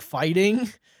of like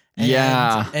fighting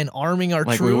and arming our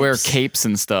like troops. We wear capes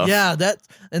and stuff. Yeah,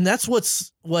 that's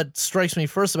what strikes me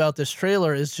first about this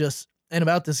trailer is just, and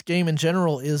about this game in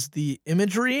general, is the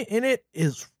imagery in it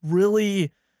is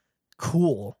really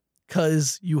cool,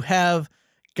 because you have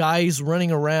guys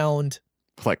running around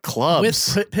like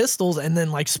clubs with pistols and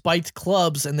then like spiked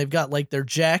clubs, and they've got like their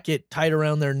jacket tied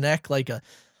around their neck like a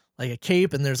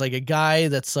cape, and there's like a guy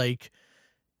that's like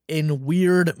in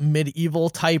weird medieval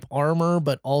type armor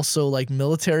but also like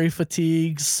military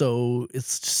fatigues, so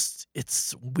it's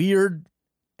weird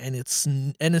and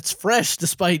it's fresh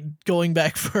despite going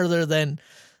back further than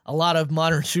a lot of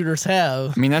modern shooters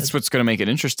have. I mean, that's what's going to make it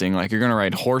interesting. Like, you're going to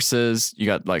ride horses. You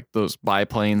got like those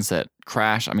biplanes that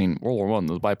crash. I mean, World War One,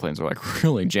 those biplanes were like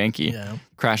really janky. Yeah.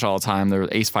 Crash all the time. There were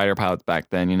ace fighter pilots back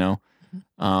then,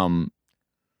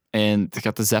 and they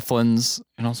got the Zeppelins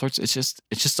and all sorts. It's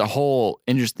just a whole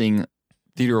interesting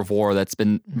theater of war that's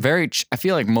been I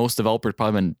feel like most developers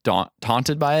probably been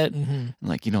taunted by it. Mm-hmm.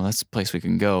 Like, that's a place we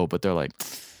can go, but they're like,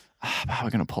 how are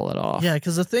we going to pull it off? Yeah,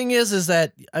 because the thing is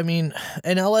that, I mean,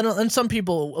 and some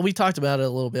people, we talked about it a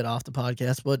little bit off the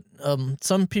podcast, but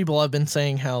some people have been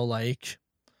saying how like,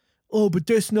 oh, but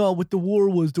that's not what the war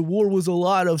was. The war was a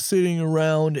lot of sitting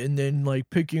around and then like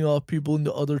picking off people in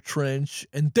the other trench,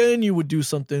 and then you would do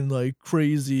something like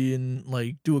crazy and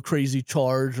like do a crazy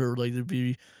charge, or like there'd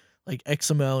be like X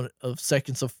amount of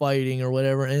seconds of fighting or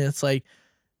whatever. And it's like,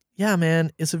 yeah,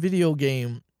 man, it's a video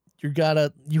game.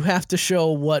 You have to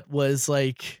show what was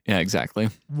like, Yeah, exactly.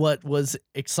 what was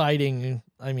exciting.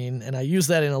 I mean, and I use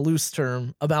that in a loose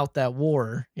term about that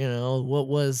war, what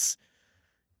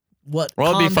Well,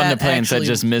 it'd be fun to play instead actually,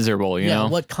 just miserable, you know?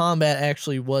 what combat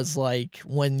actually was like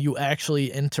when you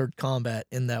actually entered combat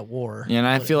in that war. Yeah, and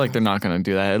I feel like they're not going to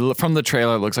do that. From the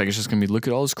trailer, it looks like it's just going to be, look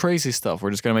at all this crazy stuff. We're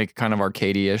just going to make it kind of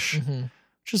arcade-ish.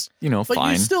 Just, but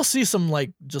fine. You still see some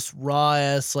like just raw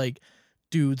ass like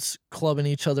dudes clubbing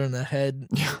each other in the head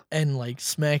and like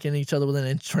smacking each other with an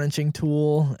entrenching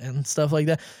tool and stuff like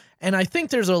that. And I think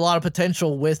there's a lot of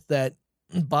potential with that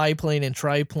biplane and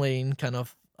triplane kind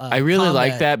of I really combat.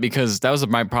 like that, because that was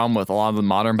my problem with a lot of the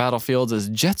modern battlefields is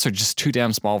jets are just too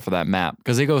damn small for that map,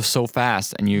 because they go so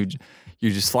fast and you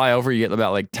just fly over, you get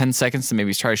about like 10 seconds to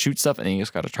maybe try to shoot stuff, and then you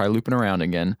just got to try looping around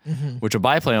again, which a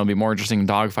biplane will be more interesting in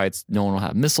dogfights. No one will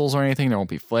have missiles or anything. There won't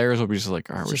be flares. It'll be just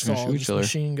like, all right, we're just going to shoot each other.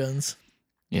 Machine guns.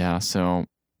 Yeah, so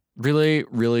really,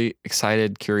 really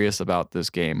excited, curious about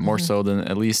this game, more so than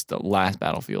at least the last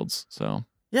Battlefields. So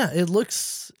yeah,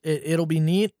 it'll be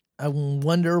neat. I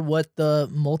wonder what the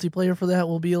multiplayer for that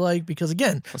will be like, because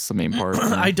again, that's the main part.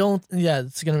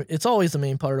 It's always the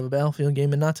main part of a Battlefield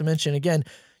game, and not to mention, again,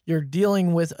 you're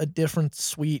dealing with a different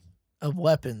suite of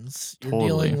weapons. You're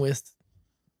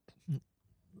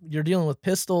dealing with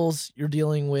pistols, you're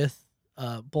dealing with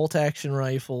bolt action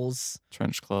rifles,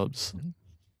 trench clubs.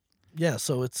 Yeah,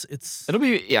 so it'll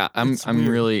be I'm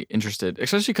really interested,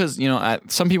 especially because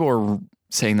some people were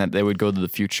saying that they would go to the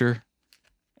future,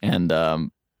 and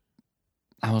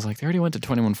I was like, they already went to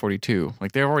 2142.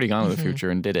 Like, they've already gone to the future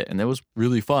and did it, and it was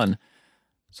really fun.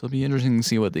 So it'll be interesting to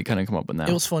see what they kind of come up with now.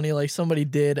 It was funny, like somebody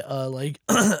did like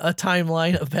a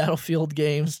timeline of Battlefield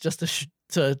games just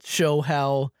to show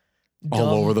how all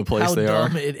over the place they are.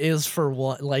 It is for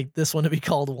one, like this one to be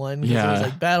called one. Yeah, it was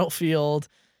like Battlefield.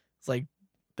 It's like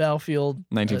Battlefield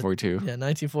 1942.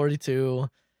 1942.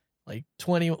 Like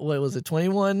 20. What was it?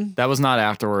 21. That was not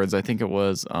afterwards. I think it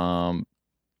was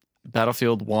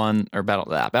Battlefield 1 or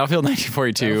Battlefield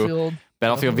 1942.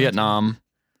 Battlefield Vietnam.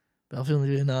 Battlefield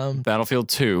Vietnam. Battlefield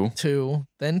 2.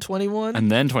 Then 21. And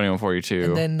then 2142.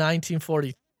 And then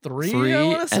 1943.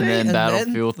 And then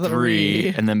Battlefield 3.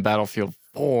 And then Battlefield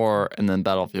 4. And then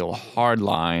Battlefield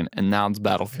Hardline. And now it's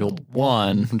Battlefield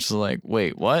 1. Which is like,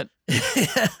 wait, what?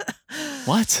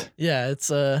 What? Yeah, it's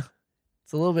a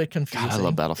little bit confusing. God, I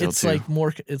love Battlefield 2.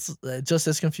 It's just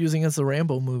as confusing as the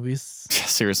Rambo movies.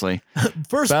 Seriously.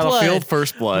 Battlefield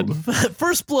First Blood.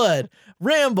 First Blood.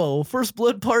 Rambo, First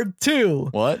Blood Part 2.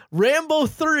 What? Rambo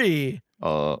 3.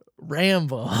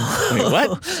 Rambo. Wait,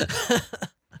 what?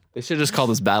 They should have just called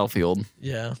this Battlefield.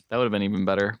 Yeah. That would have been even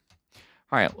better.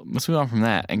 All right, let's move on from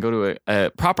that and go to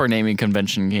a proper naming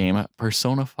convention game,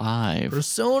 Persona 5.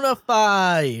 Persona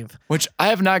 5. Which I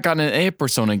have not gotten a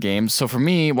Persona game. So for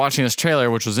me, watching this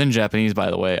trailer, which was in Japanese, by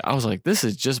the way, I was like, this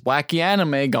is just wacky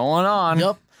anime going on.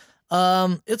 Yep.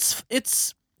 It's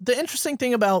the interesting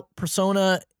thing about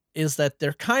Persona is that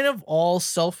they're kind of all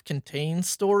self-contained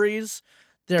stories.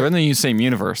 They're in the same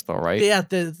universe, though, right? Yeah,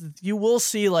 you will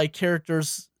see like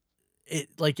characters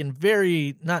like in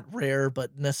very not rare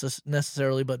but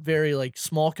necessarily but very like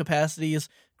small capacities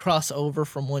cross over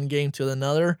from one game to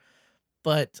another,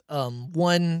 but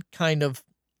one kind of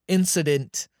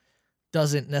incident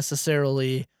doesn't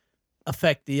necessarily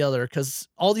affect the other, because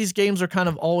all these games are kind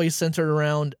of always centered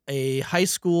around a high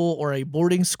school or a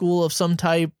boarding school of some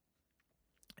type,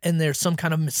 and there's some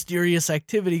kind of mysterious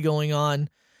activity going on,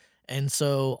 and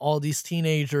so all these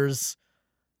teenagers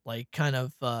like kind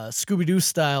of Scooby-Doo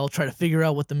style try to figure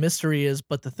out what the mystery is.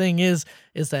 But the thing is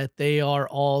that they are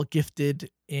all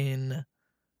gifted in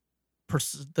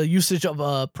the usage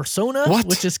of persona,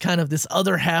 which is kind of this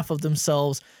other half of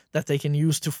themselves that they can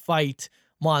use to fight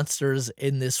monsters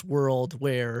in this world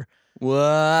where in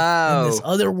this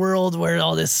other world where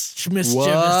all this mischief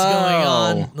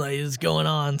is going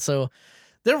on. So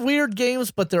they're weird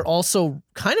games, but they're also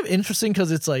kind of interesting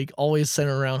because it's like always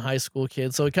centered around high school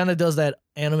kids. So it kind of does that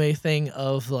anime thing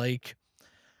of like,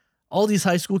 all these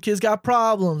high school kids got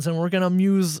problems and we're going to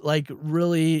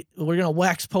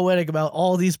wax poetic about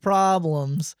all these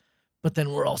problems, but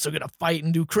then we're also going to fight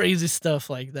and do crazy stuff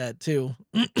like that too.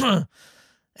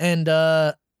 And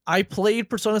I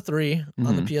played Persona 3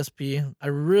 on the PSP. I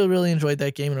really, really enjoyed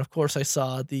that game. And of course I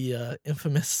saw the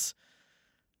infamous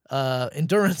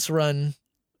endurance run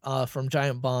from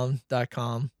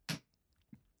giantbomb.com.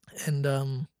 And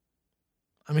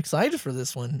I'm excited for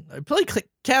this one. I play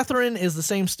Catherine is the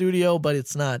same studio, but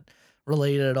it's not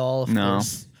related at all, of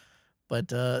course.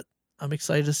 But I'm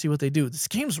excited to see what they do. This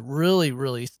game's really,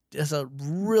 really has a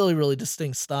really, really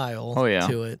distinct style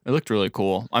to it. It looked really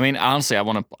cool. I mean, honestly,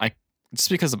 just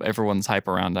because of everyone's hype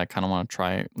around, I kind of want to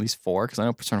try at least 4, because I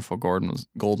know Persona 4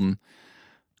 Golden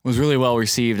was really well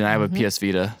received, and I have a PS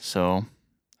Vita, so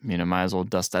I mean, I might as well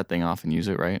dust that thing off and use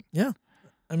it, right? Yeah.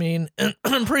 I mean,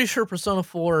 I'm pretty sure Persona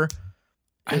 4...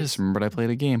 I just remembered I played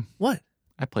a game. What?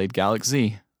 I played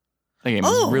Galaxy. That game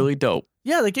is really dope.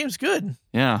 Yeah, the game's good.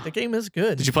 Yeah. The game is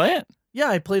good. Did you play it? Yeah,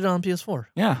 I played it on PS4.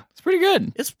 Yeah, it's pretty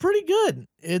good. It's pretty good.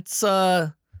 It's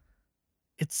a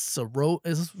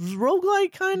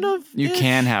roguelike kind of. You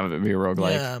can have it be a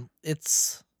roguelike. Yeah,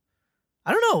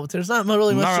 I don't know. There's not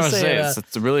really much to say.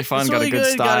 It's really fun. Got a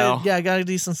good style. Got a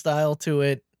decent style to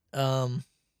it.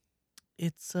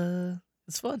 It's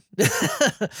fun.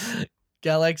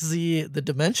 Galaxy the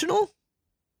Dimensional?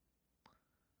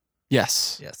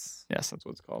 Yes. Yes. Yes, that's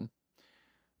what it's called.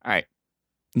 All right.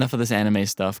 Enough of this anime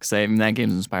stuff, because that game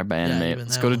is inspired by anime.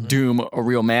 Let's go to Doom, a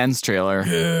Real Man's trailer.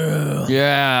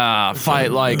 Yeah.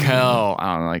 Fight like hell.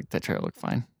 I don't know, like that trailer looked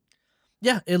fine.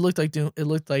 Yeah, it looked like Doom. It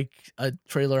looked like a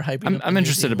trailer hyping up. I'm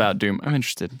interested about Doom. I'm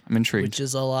interested. I'm intrigued. Which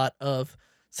is a lot of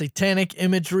satanic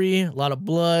imagery, a lot of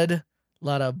blood, a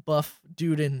lot of buff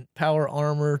dude in power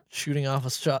armor shooting off a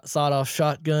sawed-off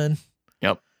shotgun.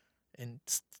 Yep.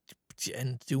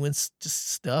 And doing just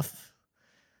stuff.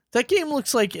 That game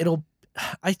looks like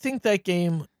I think that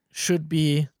game should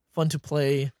be fun to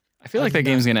play. I feel like that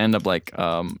game's going to end up like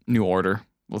New Order.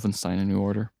 Wolfenstein and New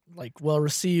Order. Like well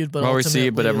received, but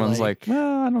everyone's like,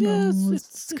 well, I don't know.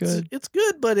 It's good. It's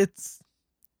good, but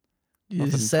you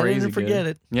just set it and forget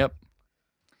it. Yep.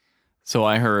 So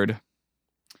I heard.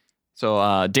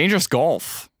 So Dangerous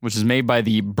Golf, which is made by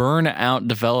the Burnout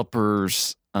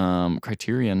developers,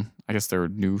 Criterion. I guess they're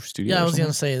new studio. Yeah, I was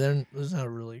gonna say there's not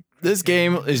really. This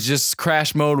game is just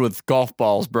crash mode with golf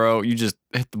balls, bro. You just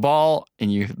hit the ball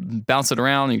and you bounce it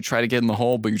around and you try to get in the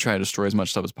hole, but you try to destroy as much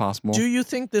stuff as possible. Do you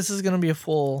think this is gonna be a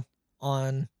full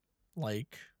on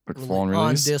full on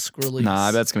release? On disc release? Nah,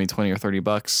 I bet it's gonna be $20 or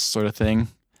 $30 sort of thing.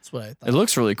 That's what I thought. It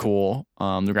looks really cool.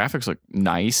 The graphics look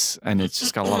nice, and it's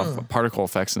just got a lot of particle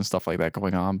effects and stuff like that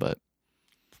going on. But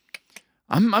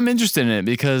I'm interested in it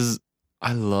because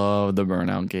I love the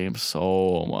Burnout game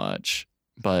so much.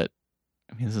 But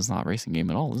I mean, this is not a racing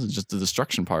game at all. This is just the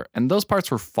destruction part, and those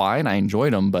parts were fine. I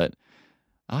enjoyed them, but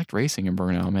I liked racing in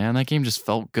Burnout. Man, that game just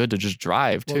felt good to just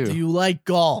drive too. Do you like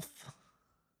golf?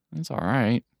 It's all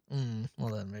right. Well,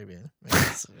 then maybe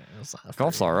it's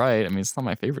golf's all right. I mean, it's not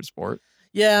my favorite sport.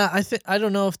 Yeah, I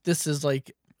don't know if this is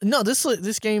like no.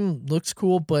 This game looks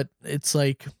cool, but it's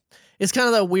like it's kind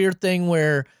of that weird thing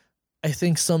where I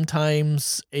think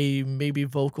sometimes a maybe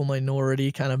vocal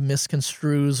minority kind of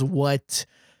misconstrues what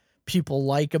people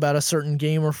like about a certain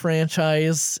game or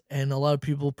franchise, and a lot of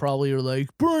people probably are like,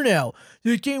 Burnout,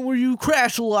 the game where you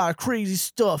crash a lot of crazy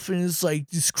stuff, and it's like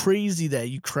it's crazy that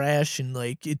you crash and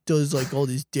like it does like all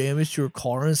this damage to your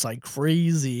car, and it's like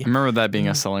crazy. I remember that being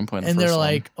a selling point. And they're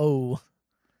like, oh,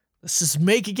 let's just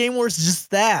make a game where it's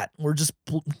just that. We're just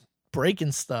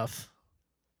breaking stuff.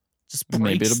 Just break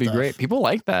maybe it'll be great. People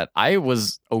like that. I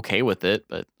was okay with it,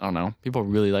 but I don't know. People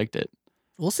really liked it.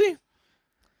 We'll see.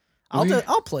 I'll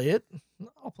play it.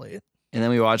 I'll play it. And then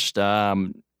we watched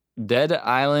Dead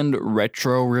Island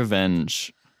Retro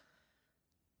Revenge.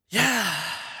 Yeah.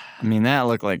 I mean, that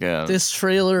looked like This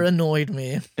trailer annoyed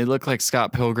me. It looked like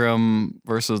Scott Pilgrim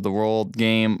versus the World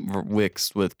game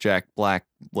mixed with Jack Black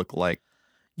look like.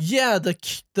 Yeah,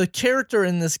 the character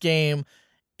in this game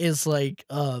is like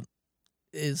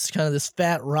is kind of this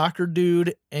fat rocker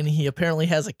dude, and he apparently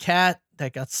has a cat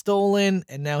that got stolen,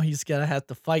 and now he's gonna have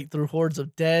to fight through hordes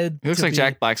of dead. He looks like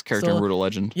Jack Black's character in Brutal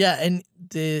Legend. Yeah, and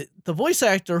the voice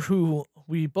actor who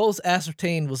we both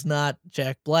ascertained was not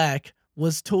Jack Black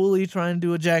was totally trying to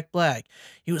do a Jack Black.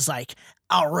 He was like,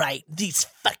 all right, these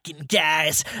fucking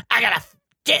guys, I gotta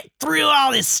get through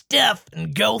all this stuff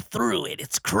and go through it.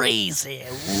 It's crazy.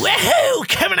 Woohoo!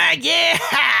 Coming at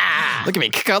you! Look at me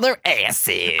kick all their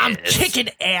asses. I'm kicking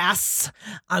ass.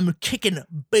 I'm kicking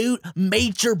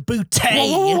major booty.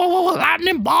 Whoa,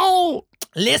 lightning bolt.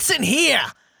 Listen here.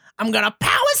 I'm gonna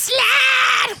power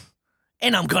slide.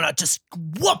 And I'm gonna just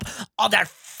whoop all their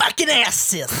fucking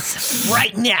asses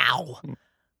right now.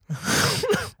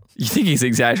 You think he's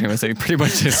exaggerating? So pretty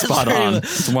much is spot on.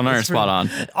 It's 100 spot on.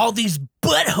 All these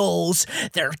buttholes,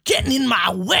 they're getting in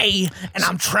my way, and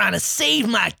I'm trying to save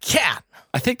my cat.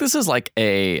 I think this is like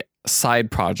a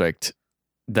side project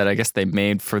that I guess they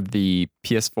made for the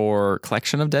PS4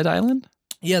 collection of Dead Island.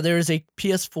 Yeah, there is a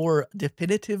PS4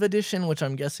 Definitive Edition, which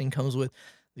I'm guessing comes with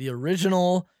the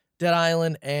original Dead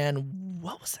Island and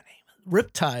what was the name?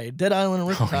 Riptide. Dead Island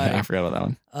Riptide. Oh, yeah, I forgot about that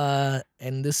one.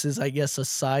 And this is, I guess, a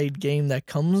side game that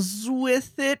comes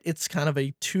with it. It's kind of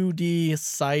a 2D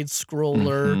side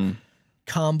scroller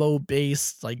combo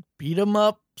based, like beat 'em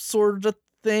up sort of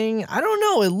thing. I don't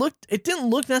know. It didn't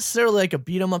look necessarily like a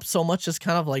beat 'em up so much as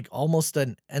kind of like almost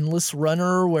an endless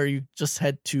runner where you just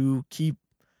had to keep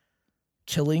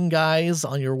killing guys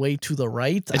on your way to the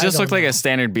right. It just looked like a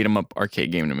standard beat 'em up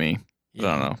arcade game to me. Yeah.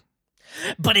 I don't know.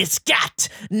 But it's got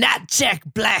not Jack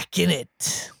Black in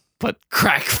it. But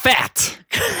crack fat.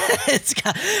 It's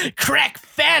got crack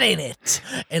fat in it.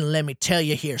 And let me tell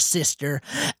you here, sister,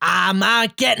 I'm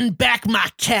getting back my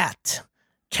cat.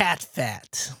 Cat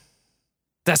fat.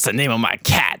 That's the name of my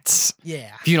cat.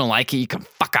 Yeah. If you don't like it, you can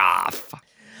fuck off.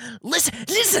 Listen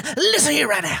here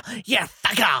right now. Yeah,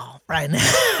 fuck off right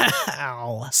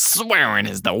now. Swearing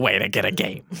is the way to get a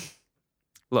game.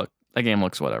 Look, that game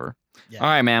looks whatever. Yeah. All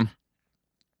right, man.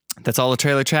 That's all the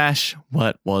trailer trash.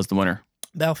 What was the winner?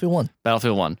 Battlefield 1.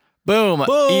 Battlefield 1. Boom.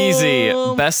 Easy.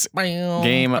 Best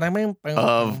game of yeah,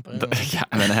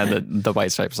 and then I had the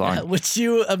White Stripes song. Which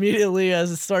you immediately,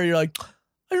 as it started, you're like,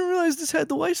 I didn't realize this had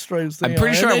the White Stripes thing. I'm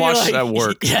pretty sure I watched it at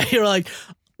work. Yeah, you're like,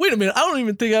 wait a minute, I don't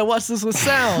even think I watched this with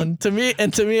sound. To me,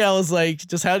 I was like,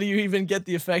 just how do you even get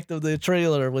the effect of the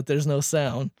trailer with there's no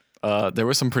sound? There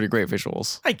were some pretty great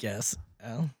visuals. I guess.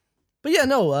 But yeah,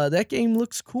 no, that game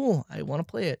looks cool. I want to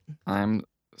play it. I'm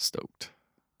stoked.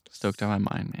 Stoked out of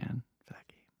my mind, man, for that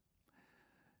game.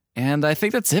 And I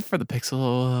think that's it for the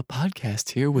Pixel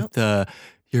podcast here with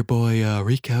your boy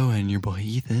Rico and your boy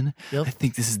Ethan. Yep. I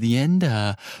think this is the end.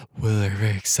 We're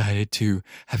very excited to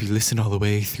have you listen all the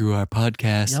way through our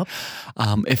podcast. Yep.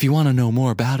 If you want to know more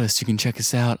about us, you can check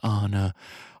us out on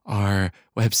our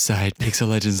website,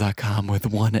 pixellegends.com with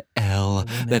one L.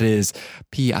 That is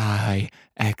PIXELENGENDS.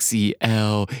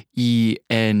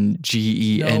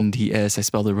 I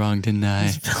spelled it wrong, didn't I? You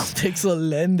spelled Pixel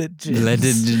Legends.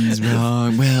 Legends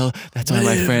wrong. Well, that's why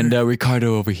my friend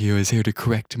Ricardo over here is here to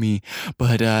correct me.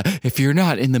 But if you're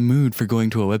not in the mood for going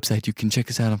to a website, you can check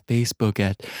us out on Facebook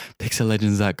at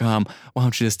pixellegends.com. Why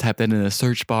don't you just type that in the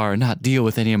search bar and not deal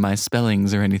with any of my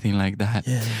spellings or anything like that.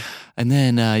 Yeah. And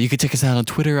then you can check us out on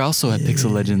Twitter also at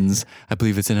Pixel Legends. I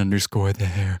believe it's an underscore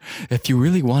there. If you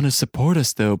really want to support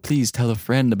us, though, please tell a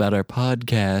friend about our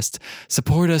podcast.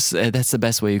 Support us. That's the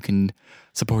best way you can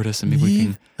support us. And maybe we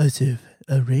can us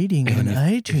a rating on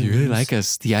iTunes. If you really like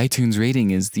us, the iTunes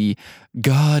rating is the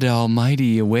God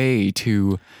Almighty way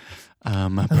to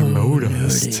promote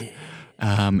us.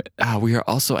 We are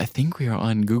also, I think we are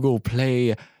on Google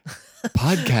Play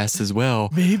Podcast as well.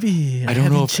 Maybe. I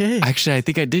don't know if actually I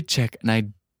think I did check and I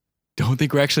don't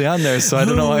think we're actually on there, so I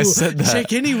don't know why I said that.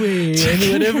 Check anyway,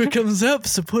 and whatever comes up,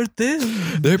 support them.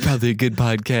 They're probably a good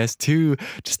podcast too.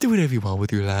 Just do whatever you want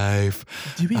with your life.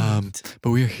 But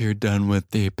we're here done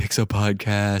with the Pixel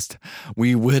podcast.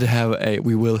 We will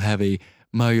have a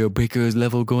Mario Breakers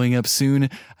level going up soon.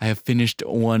 I have finished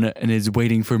one and is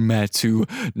waiting for Matt to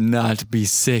not be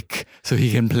sick so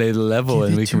he can play the level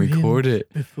and we can record it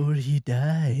before he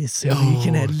dies, so we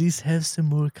can at least have some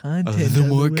more content. A little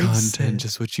more content,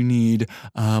 just what you need.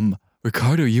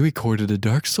 Ricardo, you recorded a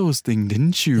Dark Souls thing,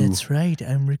 didn't you? That's right.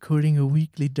 I'm recording a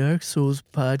weekly Dark Souls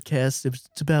podcast.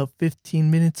 It's about 15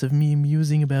 minutes of me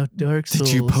musing about Dark Souls.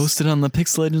 Did you post it on the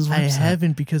Pixel Legends website? I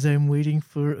haven't, because I'm waiting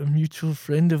for a mutual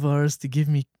friend of ours to give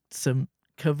me some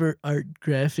cover art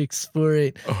graphics for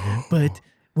it. But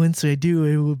once I do,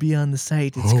 it will be on the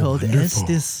site. It's called wonderful.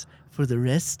 Estes for the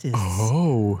Restus.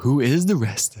 Oh, who is the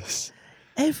Restus?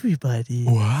 Everybody.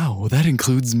 Wow, well, that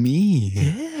includes me.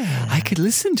 Yeah. I could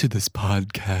listen to this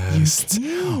podcast You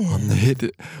can. on the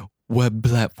hit web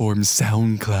platform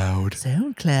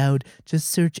SoundCloud. Just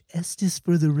search Estes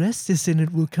for the Restus and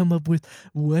it will come up with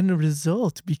one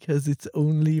result because it's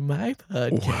only my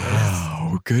podcast.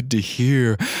 Wow, good to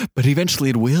hear. But eventually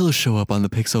it will show up on the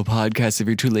Pixel podcast if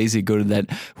you're too lazy to go to that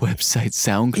website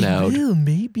SoundCloud. It will,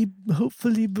 maybe,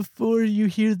 hopefully before you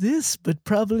hear this, but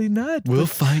probably not. We'll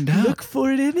find out. Look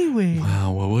for it anyway.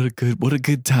 Wow, well, what a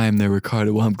good time there,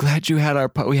 Ricardo. Well, I'm glad we had our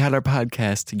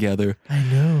podcast together. I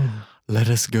know. Let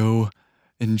us go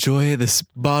enjoy this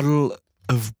bottle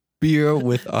of beer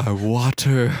with our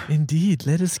water. Indeed.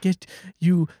 Let us get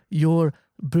you your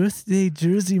birthday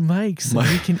Jersey Mike's so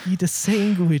we can eat a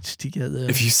sandwich together.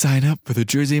 If you sign up for the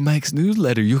Jersey Mike's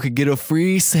newsletter, you could get a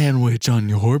free sandwich on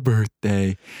your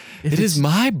birthday. It is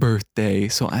my birthday,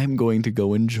 so I'm going to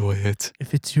go enjoy it.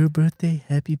 If it's your birthday,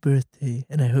 happy birthday,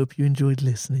 and I hope you enjoyed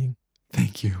listening.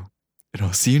 Thank you. And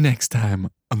I'll see you next time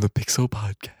on the Pixel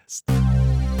Podcast.